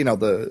 but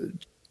the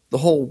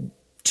whole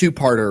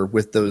two-parter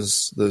with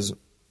those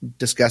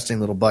disgusting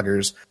little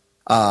buggers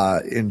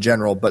in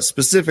general, but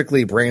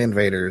specifically brain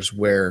invaders,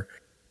 where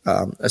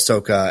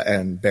Ahsoka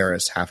and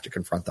Barriss have to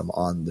confront them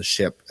on the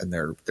ship, and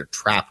they're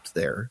trapped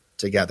there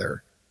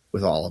together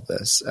with all of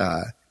this.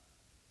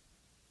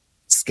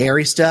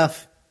 Scary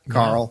stuff,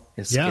 Carl.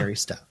 Yeah. It's scary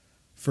stuff.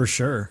 For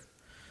sure.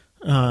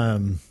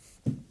 That's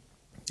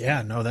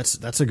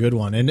a good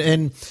one.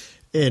 And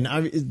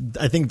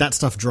I think that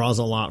stuff draws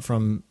a lot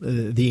from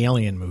the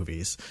Alien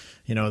movies.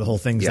 The whole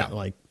things that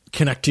like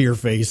connect to your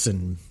face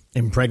and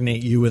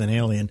impregnate you with an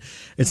alien.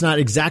 It's not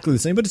exactly the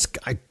same, but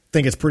I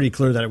think it's pretty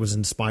clear that it was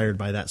inspired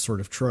by that sort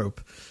of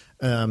trope.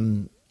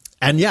 And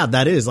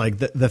that is like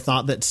the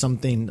thought that some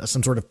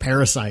sort of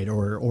parasite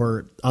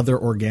or other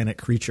organic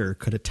creature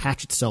could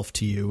attach itself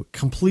to you,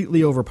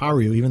 completely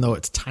overpower you, even though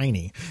it's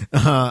tiny,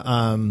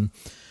 and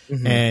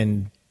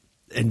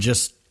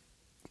just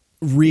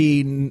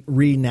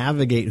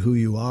re-navigate who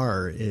you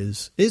are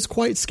is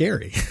quite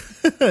scary.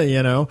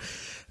 You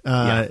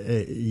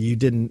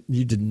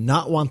did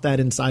not want that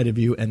inside of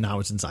you, and now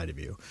it's inside of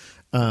you.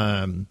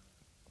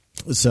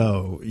 That's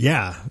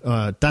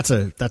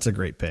a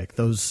great pick.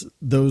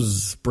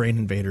 Those brain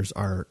invaders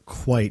are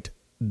quite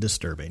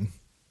disturbing.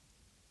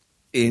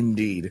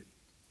 Indeed.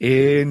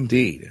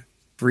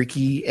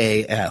 Freaky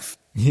AF.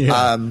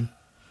 Yeah.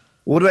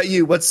 What about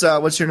you?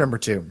 What's your number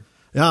two?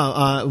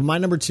 My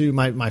number two,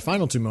 my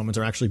final two moments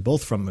are actually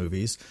both from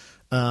movies.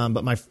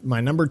 But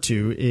my number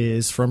two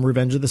is from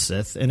Revenge of the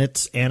Sith, and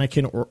it's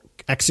Anakin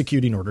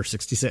executing Order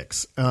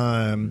 66.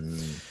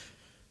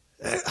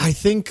 I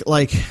think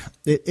like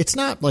it's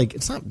not. I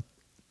don't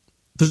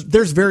think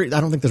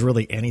there's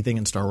really anything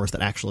in Star Wars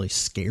that actually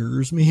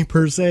scares me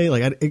per se.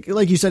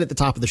 Like you said at the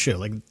top of the show,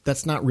 like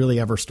that's not really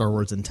ever Star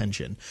Wars'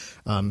 intention.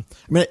 I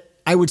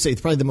would say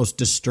probably the most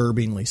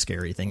disturbingly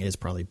scary thing is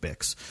probably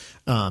Bix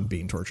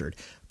being tortured.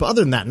 But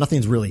other than that,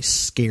 nothing's really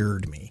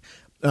scared me.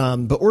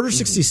 But Order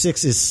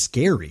 66 is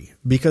scary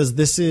because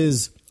this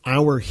is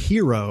our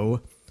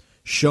hero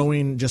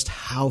showing just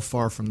how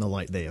far from the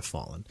light they have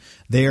fallen.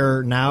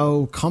 They're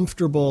now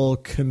comfortable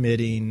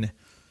committing,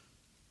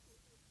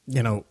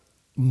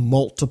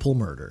 multiple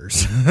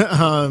murders.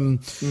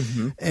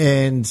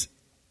 And,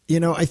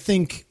 I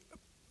think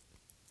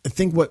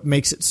what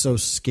makes it so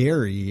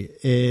scary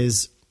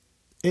is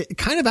it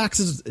kind of acts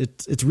as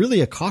it's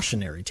really a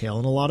cautionary tale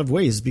in a lot of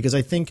ways, because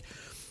I think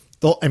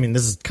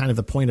this is kind of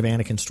the point of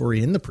Anakin's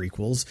story in the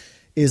prequels,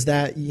 is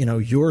that,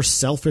 your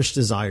selfish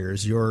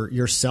desires,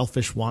 your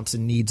selfish wants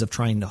and needs of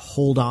trying to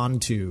hold on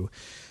to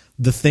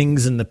the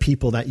things and the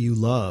people that you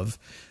love,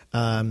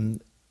 and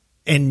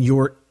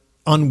your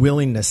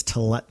unwillingness to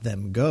let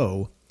them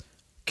go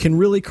can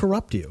really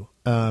corrupt you.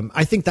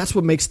 I think that's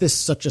what makes this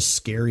such a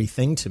scary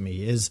thing to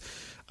me is,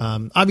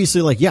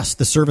 obviously,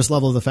 the service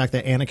level of the fact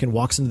that Anakin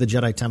walks into the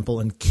Jedi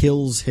Temple and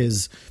kills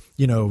his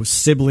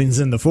siblings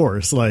in the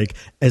Force,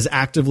 as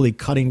actively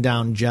cutting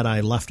down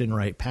Jedi left and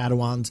right,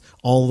 Padawans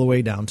all the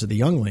way down to the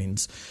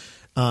younglings.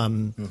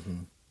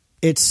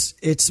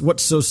 It's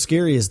what's so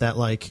scary is that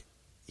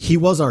he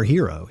was our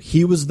hero.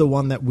 He was the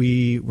one that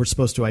we were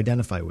supposed to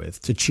identify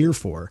with, to cheer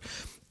for.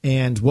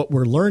 And what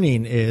we're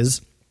learning is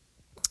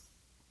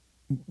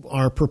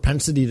our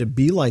propensity to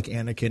be like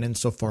Anakin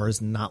insofar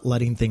as not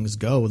letting things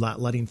go, not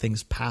letting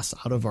things pass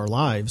out of our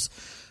lives.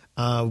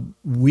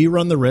 We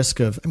run the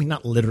risk of,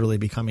 not literally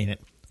becoming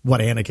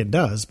what Anakin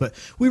does, but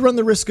we run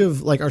the risk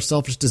of our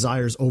selfish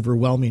desires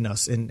overwhelming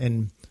us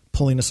and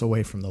pulling us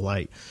away from the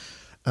light.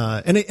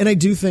 And I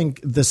do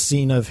think the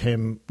scene of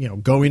him,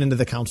 going into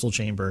the council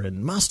chamber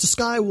and Master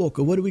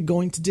Skywalker, what are we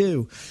going to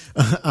do?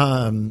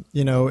 And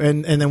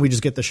then we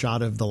just get the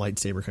shot of the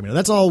lightsaber coming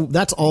out.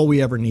 That's all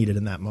we ever needed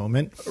in that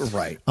moment.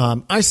 Right.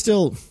 I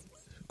still,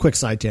 quick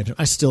side tangent.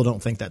 I still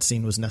don't think that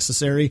scene was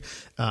necessary.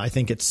 I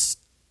think it's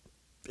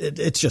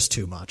just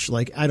too much.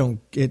 Like,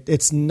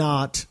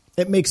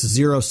 it makes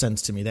zero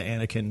sense to me that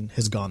Anakin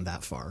has gone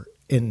that far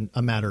in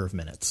a matter of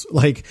minutes.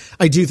 Like,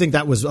 I do think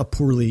that was a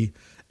poorly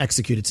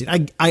executed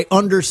scene. I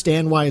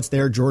understand why it's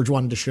there. George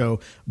wanted to show,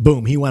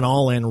 boom, he went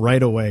all in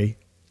right away.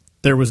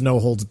 There was no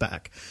holds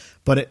back,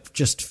 but it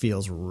just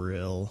feels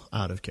real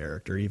out of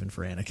character, even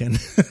for Anakin.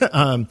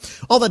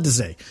 All that to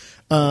say,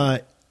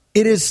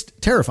 it is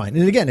terrifying.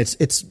 And again,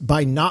 it's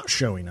by not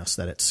showing us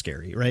that it's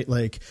scary, right?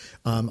 Like,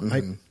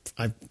 I've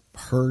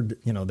heard,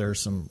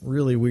 there's some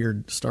really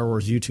weird Star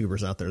Wars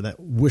YouTubers out there that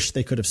wish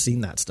they could have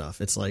seen that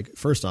stuff. It's like,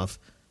 first off,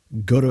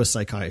 go to a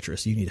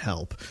psychiatrist. You need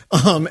help.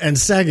 And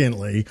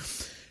secondly,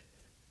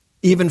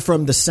 even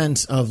from the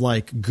sense of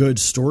like good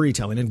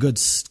storytelling and good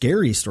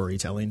scary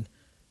storytelling,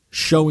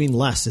 showing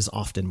less is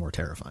often more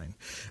terrifying.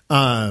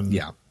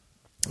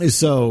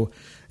 So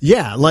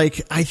yeah,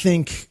 like I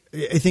think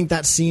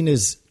that scene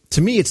is, to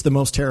me, it's the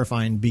most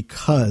terrifying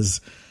because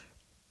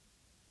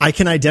I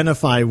can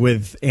identify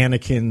with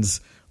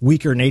Anakin's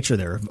weaker nature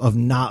there of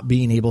not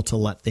being able to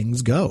let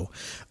things go.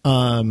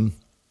 And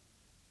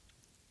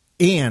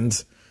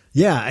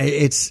yeah,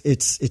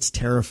 it's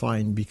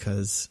terrifying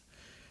because,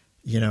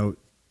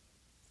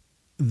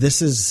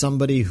 this is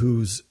somebody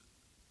who's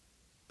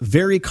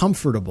very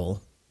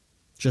comfortable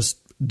just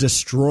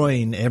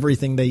destroying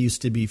everything they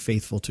used to be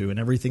faithful to and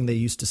everything they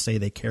used to say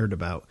they cared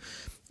about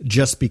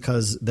just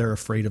because they're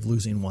afraid of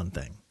losing one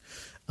thing.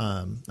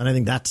 And I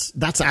think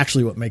that's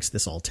actually what makes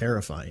this all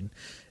terrifying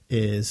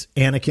is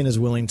Anakin is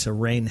willing to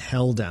rain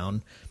hell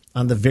down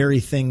on the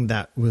very thing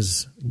that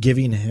was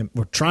giving him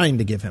or trying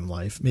to give him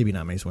life. Maybe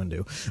not Mace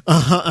Windu.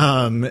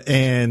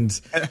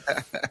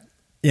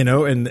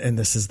 And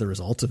this is the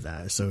result of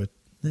that. So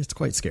it's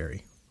quite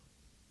scary.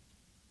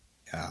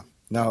 Yeah,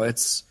 no, it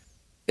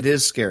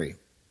is scary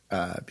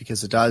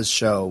because it does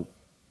show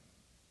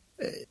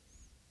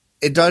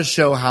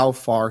how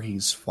far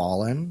he's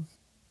fallen,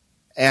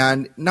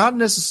 and not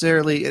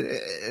necessarily.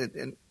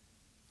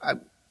 I'm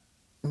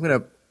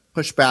going to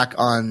push back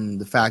on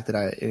the fact that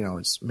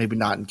it's maybe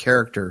not in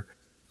character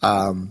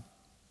a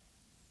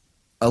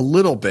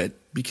little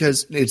bit,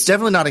 because it's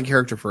definitely not in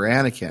character for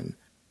Anakin,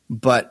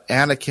 but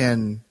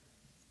Anakin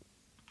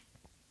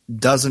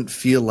doesn't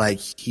feel like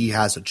he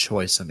has a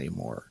choice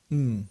anymore.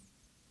 And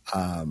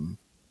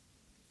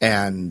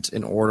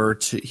in order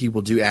he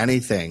will do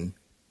anything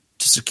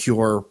to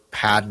secure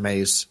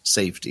Padme's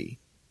safety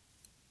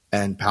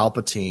and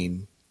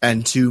Palpatine,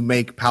 and to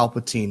make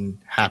Palpatine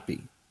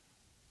happy.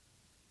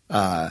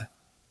 And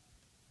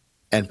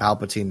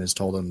Palpatine has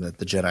told him that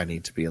the Jedi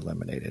need to be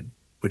eliminated,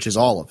 which is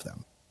all of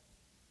them.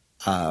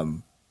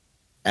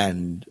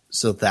 And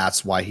so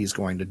that's why he's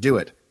going to do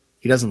it.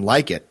 He doesn't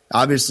like it.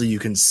 Obviously, you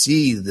can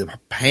see the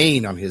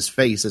pain on his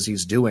face as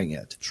he's doing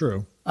it.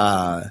 True.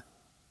 And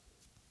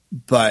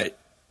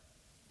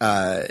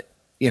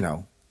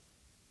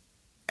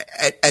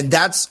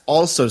that's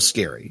also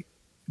scary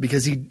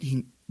because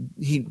he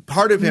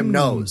part of him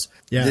knows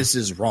this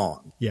is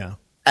wrong. Yeah.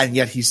 And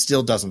yet he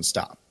still doesn't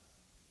stop.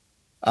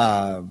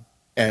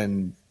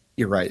 And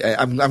you're right.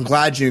 I'm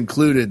glad you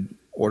included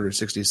Order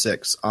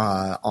 66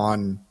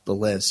 on the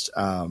list,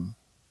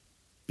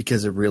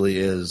 because it really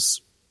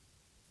is.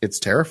 It's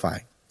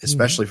terrifying,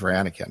 especially for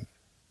Anakin.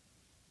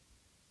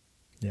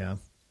 Yeah.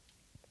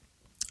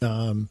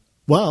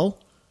 Well,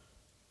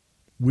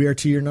 we are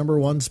to your number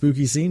one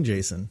spooky scene,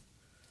 Jason.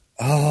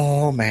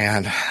 Oh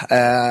man.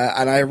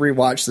 And I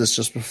rewatched this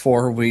just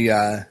before we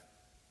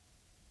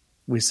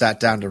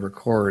sat down to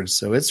record,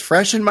 so it's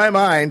fresh in my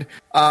mind.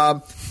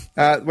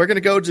 We're going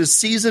to go to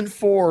season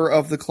 4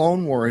 of the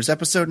Clone Wars,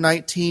 episode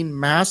 19,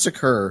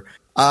 Massacre.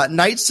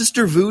 Night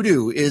Sister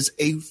Voodoo is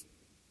a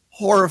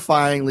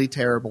horrifyingly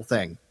terrible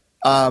thing.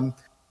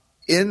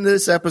 In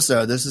this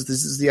episode, this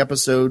is the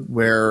episode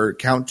where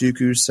Count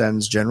Dooku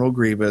sends General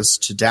Grievous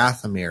to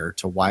Dathomir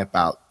to wipe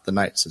out the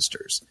Night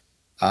Sisters.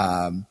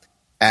 And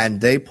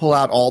they pull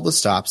out all the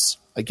stops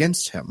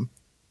against him,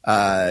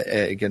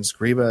 against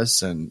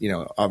Grievous, and,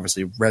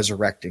 obviously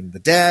resurrecting the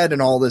dead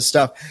and all this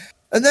stuff.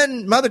 And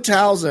then Mother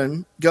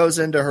Talzin goes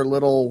into her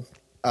little,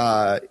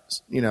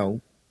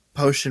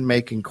 potion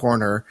making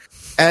corner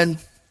and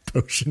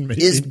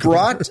is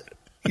brought...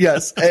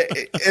 Yes,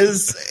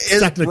 is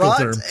brought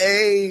term.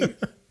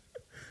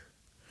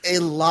 a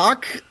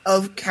lock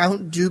of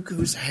Count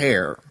Dooku's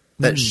hair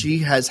that she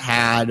has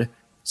had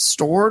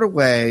stored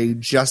away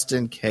just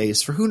in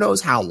case for who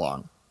knows how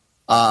long.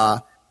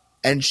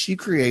 And she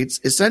creates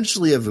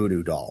essentially a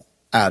voodoo doll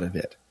out of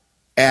it.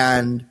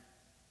 And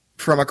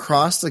from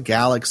across the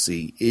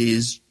galaxy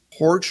is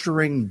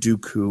torturing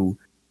Dooku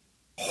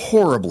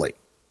horribly.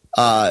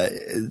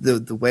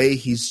 The way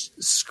he's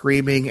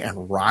screaming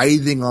and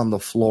writhing on the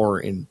floor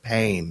in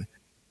pain,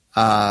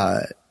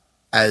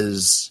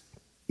 as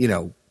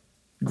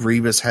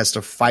Grievous has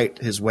to fight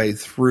his way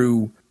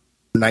through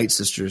the Night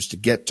Sisters to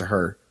get to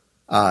her,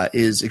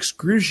 is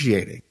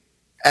excruciating,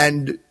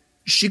 and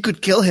she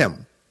could kill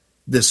him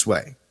this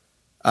way,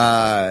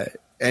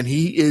 and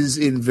he is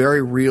in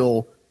very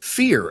real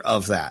fear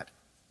of that.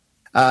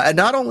 And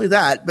not only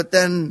that, but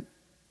then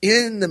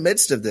in the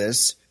midst of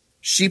this,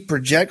 she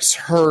projects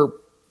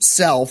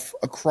herself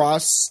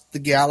across the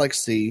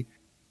galaxy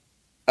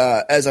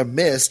as a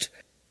mist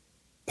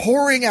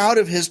pouring out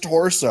of his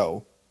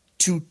torso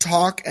to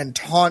talk and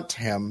taunt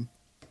him.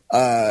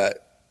 And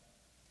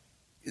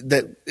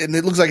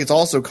it looks like it's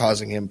also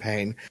causing him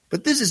pain.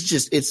 But this is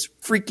just, it's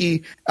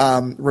freaky.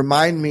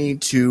 Remind me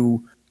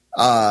to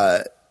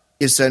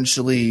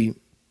essentially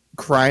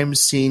crime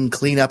scene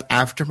cleanup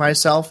after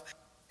myself.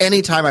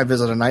 Anytime I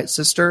visit a Night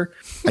Sister,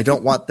 I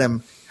don't want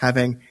them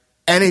having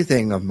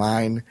anything of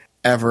mine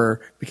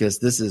ever, because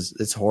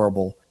it's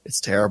horrible. It's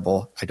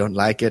terrible. I don't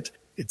like it.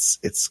 It's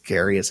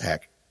scary as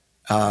heck.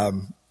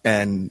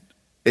 And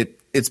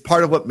it's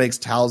part of what makes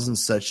Talzin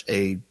such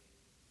a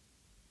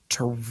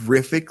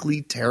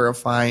terrifically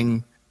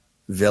terrifying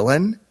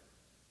villain.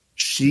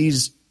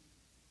 She's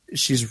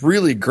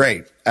really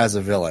great as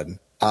a villain.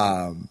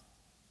 And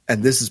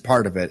this is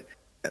part of it.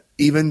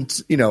 Even,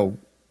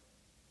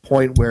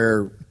 point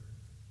where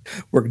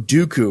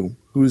Dooku,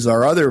 who's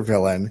our other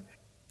villain,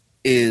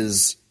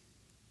 is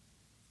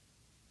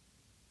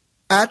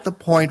at the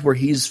point where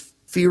he's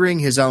fearing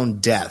his own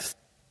death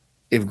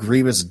if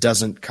Grievous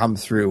doesn't come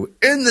through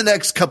in the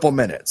next couple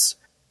minutes.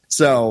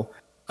 So,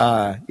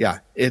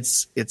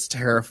 it's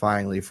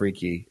terrifyingly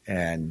freaky,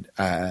 and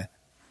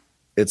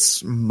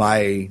it's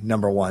my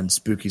number one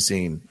spooky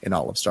scene in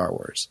all of Star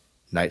Wars,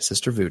 Night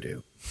Sister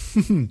Voodoo.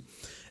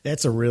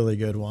 That's a really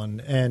good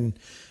one, and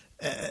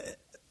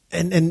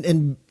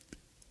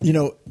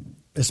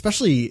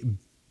especially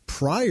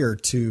prior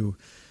to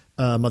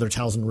Mother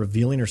Talzin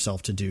revealing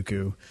herself to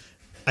Dooku,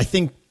 I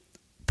think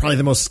probably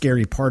the most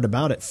scary part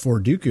about it for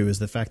Dooku is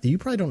the fact that you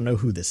probably don't know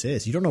who this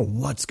is. You don't know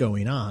what's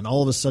going on.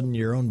 All of a sudden,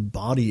 your own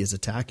body is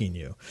attacking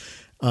you.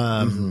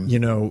 And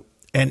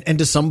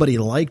to somebody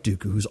like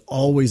Dooku, who's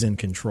always in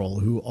control,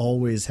 who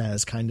always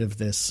has kind of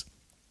this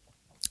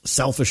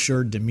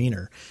self-assured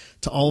demeanor,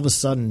 to all of a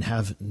sudden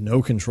have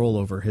no control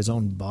over his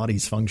own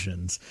body's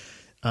functions,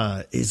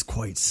 is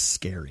quite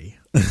scary.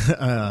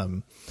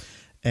 And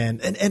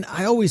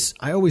I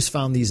always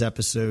found these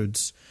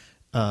episodes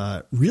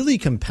really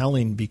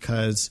compelling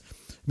because,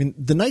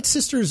 the Night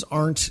Sisters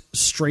aren't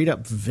straight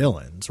up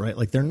villains, right?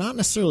 Like, they're not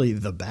necessarily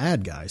the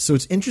bad guys. So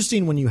it's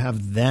interesting when you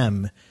have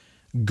them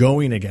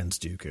going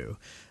against Dooku.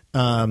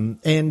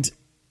 And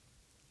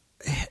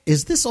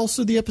is this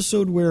also the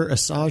episode where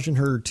Asajj and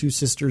her two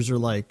sisters are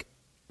like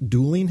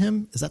dueling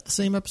him? Is that the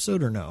same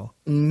episode or no?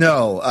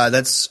 No,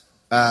 that's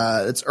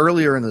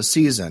earlier in the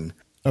season.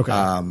 Okay.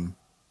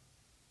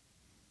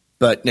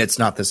 But it's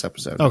not this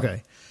episode.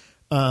 Okay.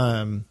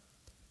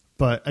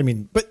 But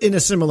in a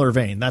similar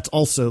vein, that's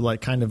also like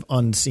kind of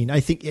unseen.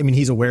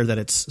 He's aware that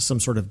it's some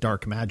sort of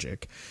dark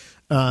magic.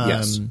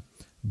 Yes.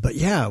 But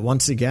yeah,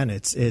 once again,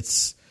 it's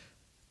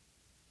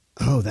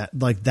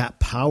that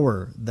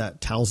power that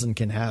Talzin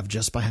can have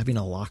just by having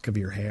a lock of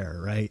your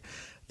hair, right?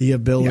 The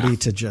ability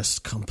to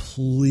just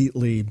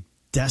completely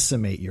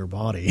decimate your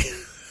body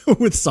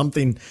with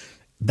something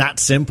that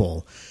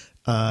simple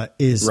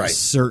is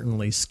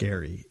certainly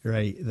scary,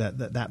 right?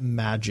 That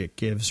magic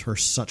gives her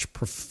such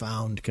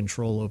profound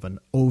control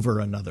over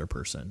another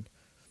person.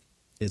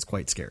 It's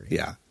quite scary.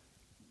 Yeah,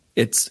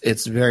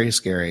 it's very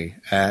scary.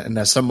 And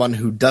as someone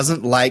who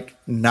doesn't like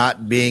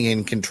not being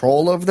in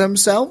control of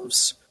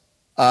themselves,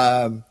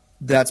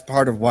 that's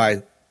part of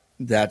why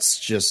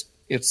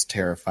it's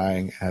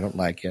terrifying. I don't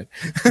like it.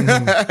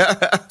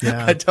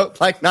 Yeah. I don't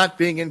like not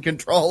being in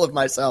control of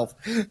myself.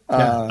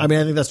 I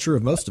think that's true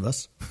of most of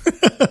us.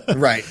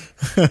 Right.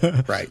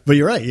 But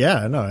you're right.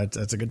 Yeah, no,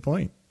 that's a good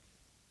point.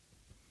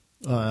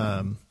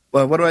 Well,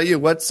 what about you?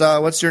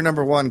 What's your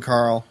number one,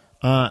 Carl?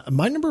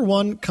 My number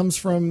one comes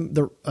from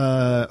the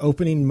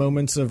opening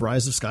moments of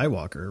Rise of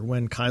Skywalker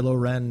when Kylo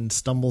Ren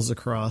stumbles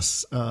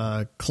across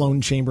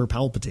clone chamber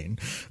Palpatine.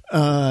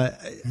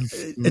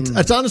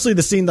 It's honestly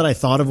the scene that I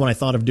thought of when I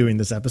thought of doing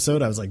this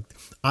episode. I was like,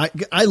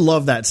 I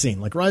love that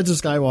scene. Like, Rise of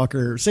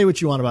Skywalker, say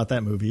what you want about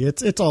that movie.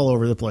 It's all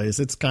over the place.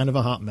 It's kind of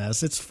a hot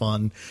mess. It's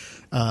fun.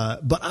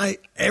 But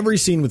every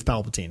scene with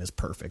Palpatine is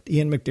perfect.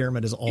 Ian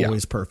McDiarmid is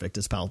always perfect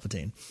as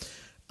Palpatine.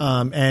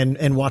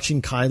 And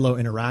watching Kylo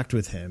interact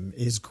with him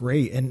is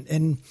great.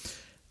 And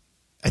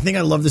I think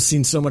I love this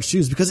scene so much too,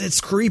 is because it's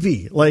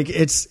creepy. Like,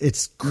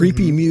 it's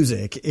creepy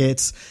music.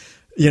 It's,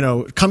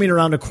 coming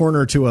around a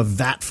corner to a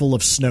vat full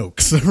of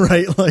Snokes,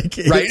 right? Like,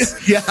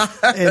 Yeah.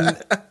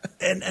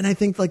 and I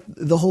think like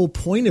the whole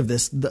point of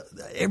this,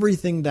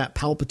 everything that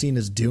Palpatine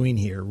is doing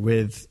here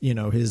with,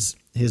 his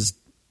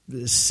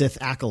Sith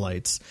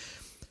acolytes,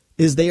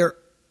 is they are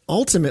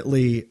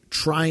ultimately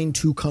trying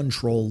to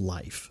control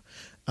life.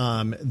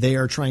 They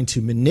are trying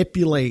to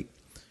manipulate,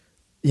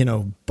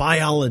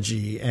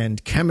 biology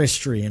and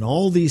chemistry and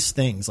all these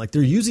things. Like,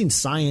 they're using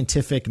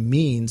scientific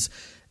means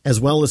as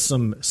well as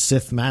some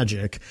Sith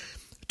magic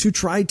to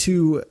try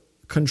to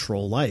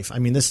control life. I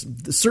mean, this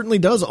certainly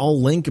does all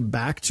link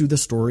back to the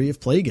story of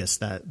Plagueis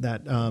that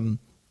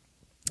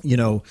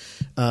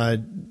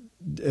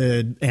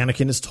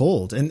Anakin is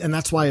told. And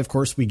that's why, of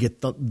course, we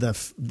get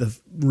the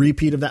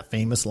repeat of that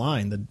famous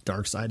line, the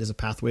dark side is a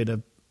pathway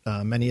to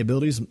many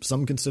abilities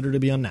some consider to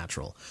be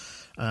unnatural.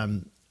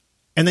 And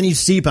then you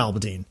see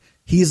Palpatine.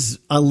 He's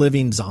a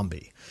living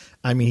zombie.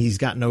 I mean, he's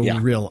got no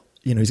real,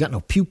 he's got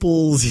no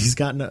pupils. He's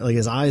got no, like,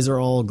 his eyes are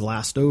all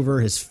glassed over.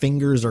 His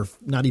fingers are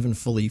not even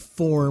fully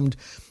formed.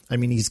 I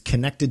mean, he's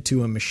connected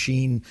to a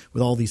machine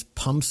with all these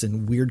pumps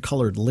and weird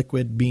colored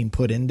liquid being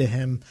put into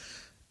him.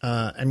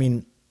 I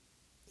mean,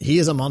 he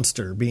is a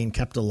monster being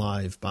kept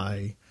alive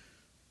by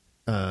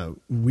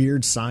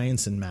weird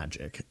science and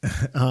magic.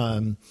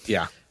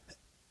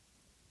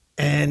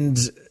 And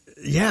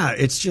yeah,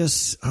 it's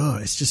just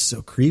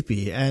so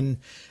creepy. And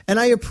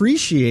I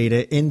appreciate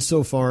it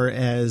insofar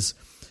as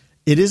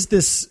it is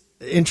this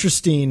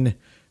interesting,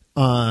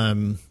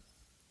 kind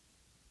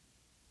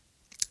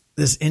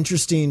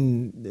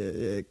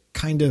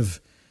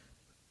of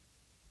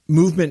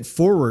movement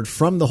forward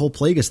from the whole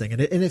Plagueis thing.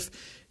 And if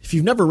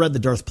you've never read the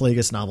Darth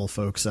Plagueis novel,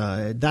 folks,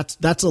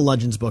 that's a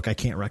Legends book I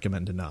can't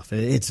recommend enough.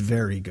 It's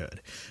very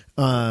good.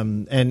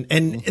 And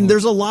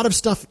there's a lot of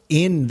stuff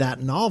in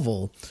that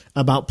novel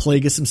about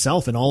Plagueis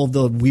himself and all of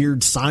the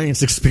weird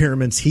science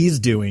experiments he's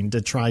doing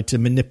to try to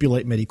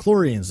manipulate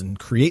midichlorians and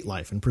create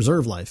life and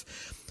preserve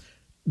life.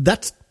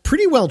 That's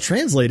pretty well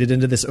translated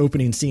into this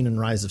opening scene in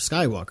Rise of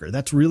Skywalker.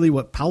 That's really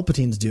what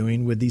Palpatine's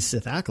doing with these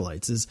Sith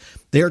acolytes, is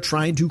they are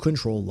trying to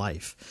control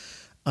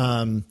life.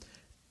 And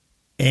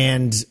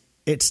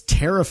it's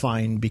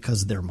terrifying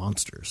because they're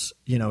monsters,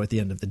 at the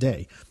end of the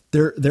day.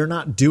 They're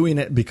not doing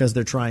it because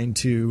they're trying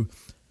to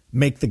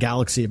make the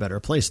galaxy a better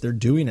place. They're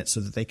doing it so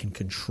that they can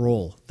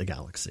control the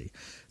galaxy.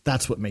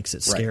 That's what makes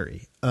it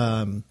scary.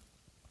 Right.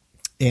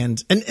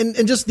 And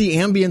just the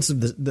ambience of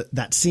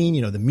that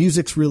scene, the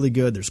music's really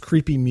good. There's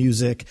creepy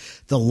music.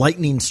 The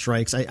lightning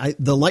strikes.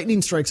 The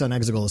lightning strikes on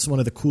Exegol is one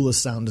of the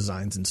coolest sound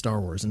designs in Star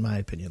Wars, in my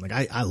opinion. Like,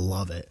 I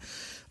love it.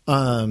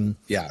 I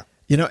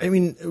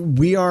mean,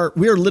 we are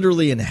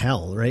literally in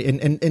hell, right?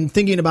 And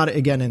thinking about it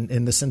again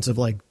in the sense of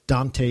like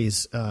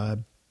Dante's way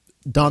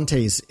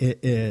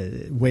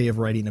of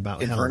writing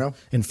about hell.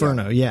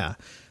 Inferno, yeah.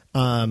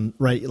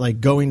 Right,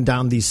 like going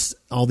down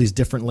all these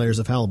different layers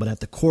of hell, but at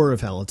the core of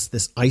hell, it's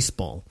this ice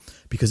ball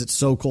because it's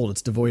so cold,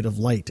 it's devoid of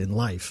light and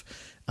life.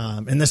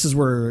 And this is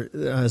where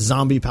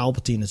zombie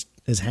Palpatine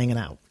is hanging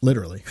out,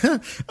 literally.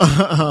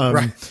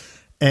 Right.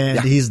 And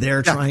he's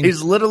there trying.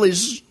 He's literally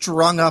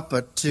strung up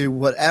to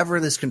whatever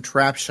this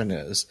contraption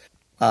is,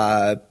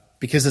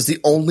 because it's the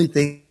only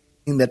thing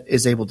that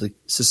is able to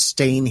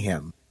sustain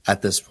him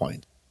at this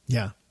point.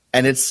 Yeah.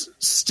 And it's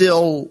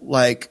still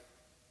like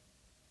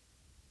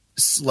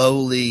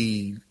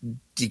slowly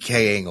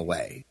decaying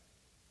away.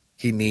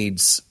 He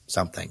needs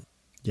something.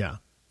 Yeah.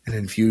 An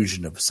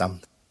infusion of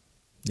something.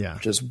 Yeah.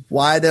 Which is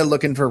why they're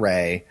looking for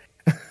Rey.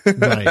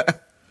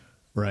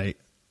 Right.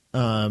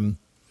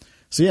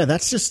 So yeah,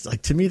 that's just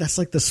like, to me, that's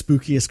like the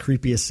spookiest,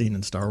 creepiest scene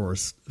in Star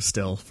Wars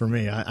still for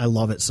me. I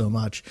love it so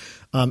much.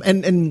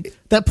 And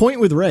that point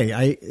with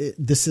Rey,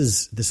 this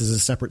is a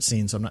separate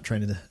scene, so I'm not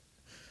trying to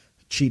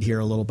cheat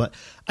here a little, but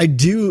I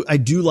do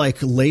like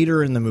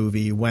later in the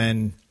movie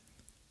when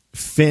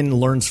Finn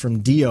learns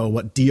from Dio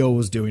what Dio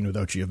was doing with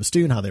Ochi of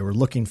Bastoon, how they were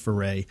looking for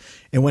Rey.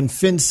 And when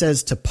Finn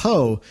says to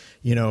Poe,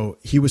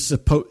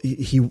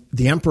 the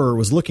Emperor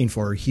was looking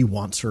for her, he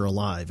wants her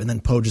alive. And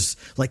then Poe just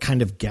like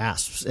kind of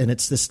gasps. And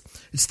it's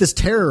this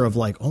terror of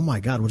like, oh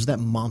my God, what does that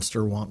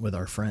monster want with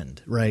our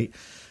friend? Right.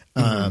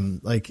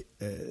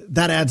 Mm-hmm.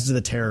 That adds to the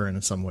terror in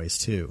some ways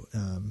too.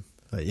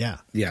 But yeah.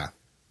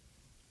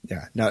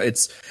 No,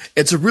 it's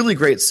a really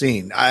great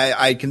scene.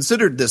 I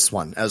considered this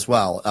one as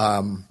well.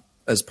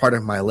 As part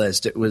of my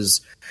list, it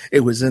was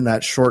in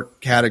that short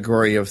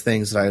category of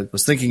things that I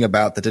was thinking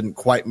about that didn't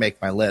quite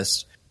make my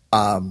list.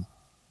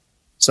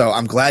 So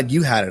I'm glad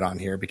you had it on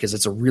here because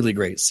it's a really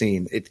great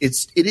scene. It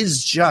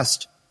is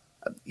just,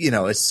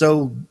 it's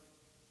so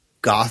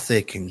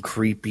gothic and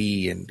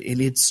creepy and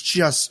it's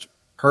just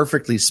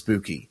perfectly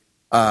spooky,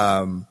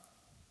 in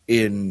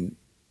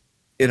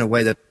a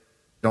way that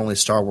only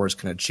Star Wars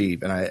can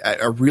achieve. And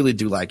I really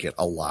do like it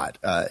a lot,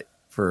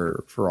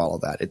 for all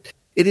of that.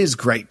 It is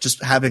great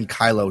just having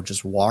Kylo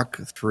just walk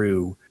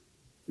through,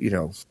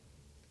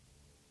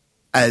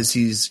 as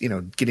he's,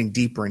 getting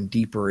deeper and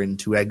deeper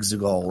into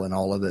Exegol and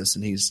all of this.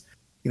 And he's,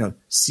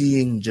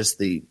 seeing just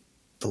the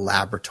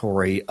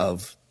laboratory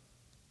of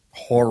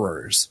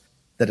horrors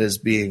that is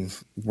being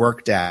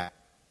worked at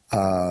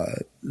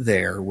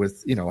there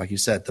with, like you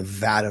said, the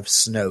vat of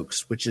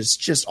Snokes, which is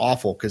just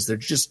awful because they're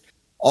just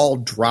all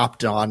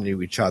dropped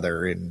onto each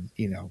other and,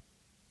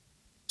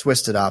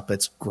 twisted up.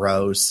 It's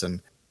gross.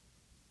 And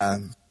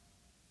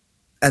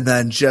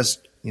then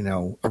just,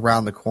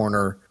 around the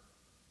corner,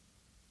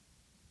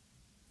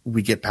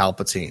 we get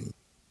Palpatine,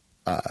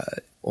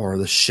 or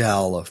the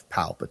shell of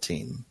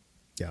Palpatine.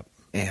 Yep.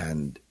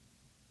 And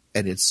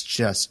it's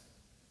just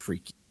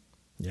freaky.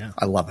 Yeah.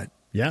 I love it.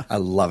 Yeah. I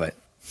love it.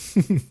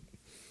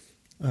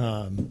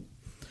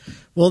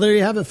 Well, there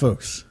you have it,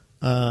 folks.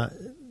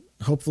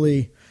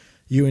 Hopefully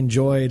you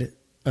enjoyed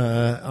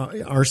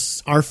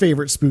our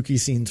favorite spooky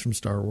scenes from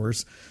Star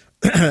Wars.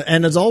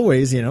 And as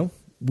always,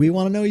 we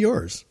want to know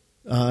yours.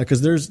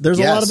 Because there's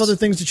a lot of other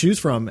things to choose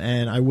from,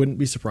 and I wouldn't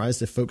be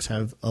surprised if folks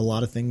have a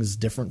lot of things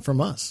different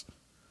from us.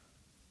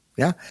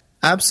 Yeah,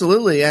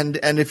 absolutely. And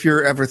if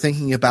you're ever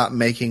thinking about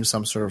making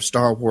some sort of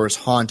Star Wars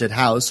haunted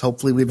house,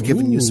 hopefully we've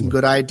given you some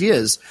good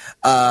ideas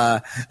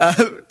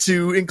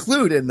to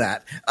include in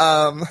that.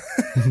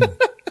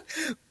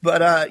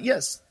 But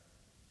yes,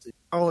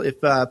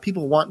 if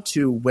people want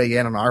to weigh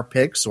in on our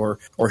picks or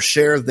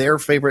share their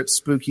favorite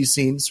spooky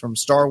scenes from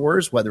Star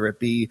Wars, whether it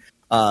be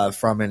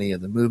from any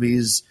of the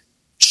movies,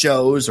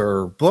 shows,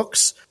 or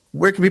books,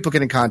 where can people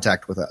get in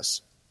contact with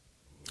us?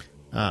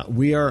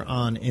 We are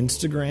on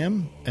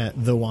Instagram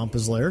at The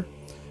Wampa's Lair.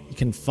 You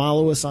can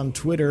follow us on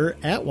Twitter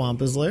at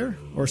Wampa's Lair,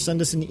 or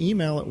send us an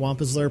email at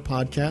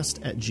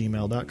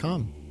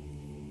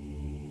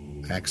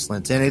wampaslairpodcast@gmail.com.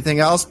 Excellent. Anything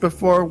else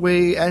before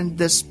we end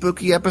this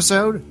spooky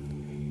episode?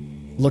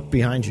 Look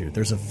behind you.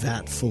 There's a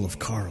vat full of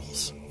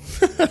Carls.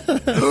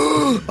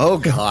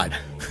 Oh, God.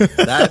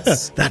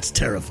 That's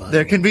terrifying.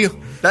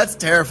 That's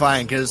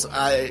terrifying because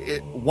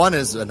one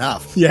is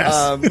enough. Yes.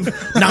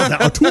 Now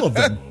there are two of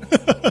them.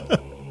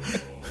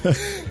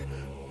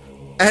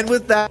 And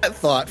with that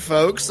thought,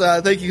 folks,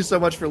 thank you so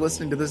much for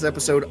listening to this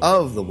episode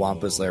of the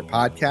Wampa's Lair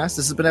podcast.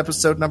 This has been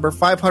episode number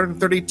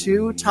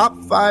 532, Top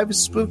 5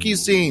 Spooky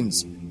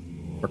Scenes.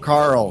 For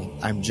Carl,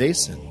 I'm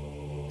Jason,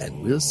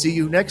 and we'll see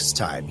you next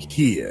time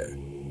here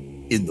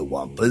in the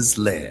Wampa's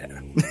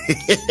Lair.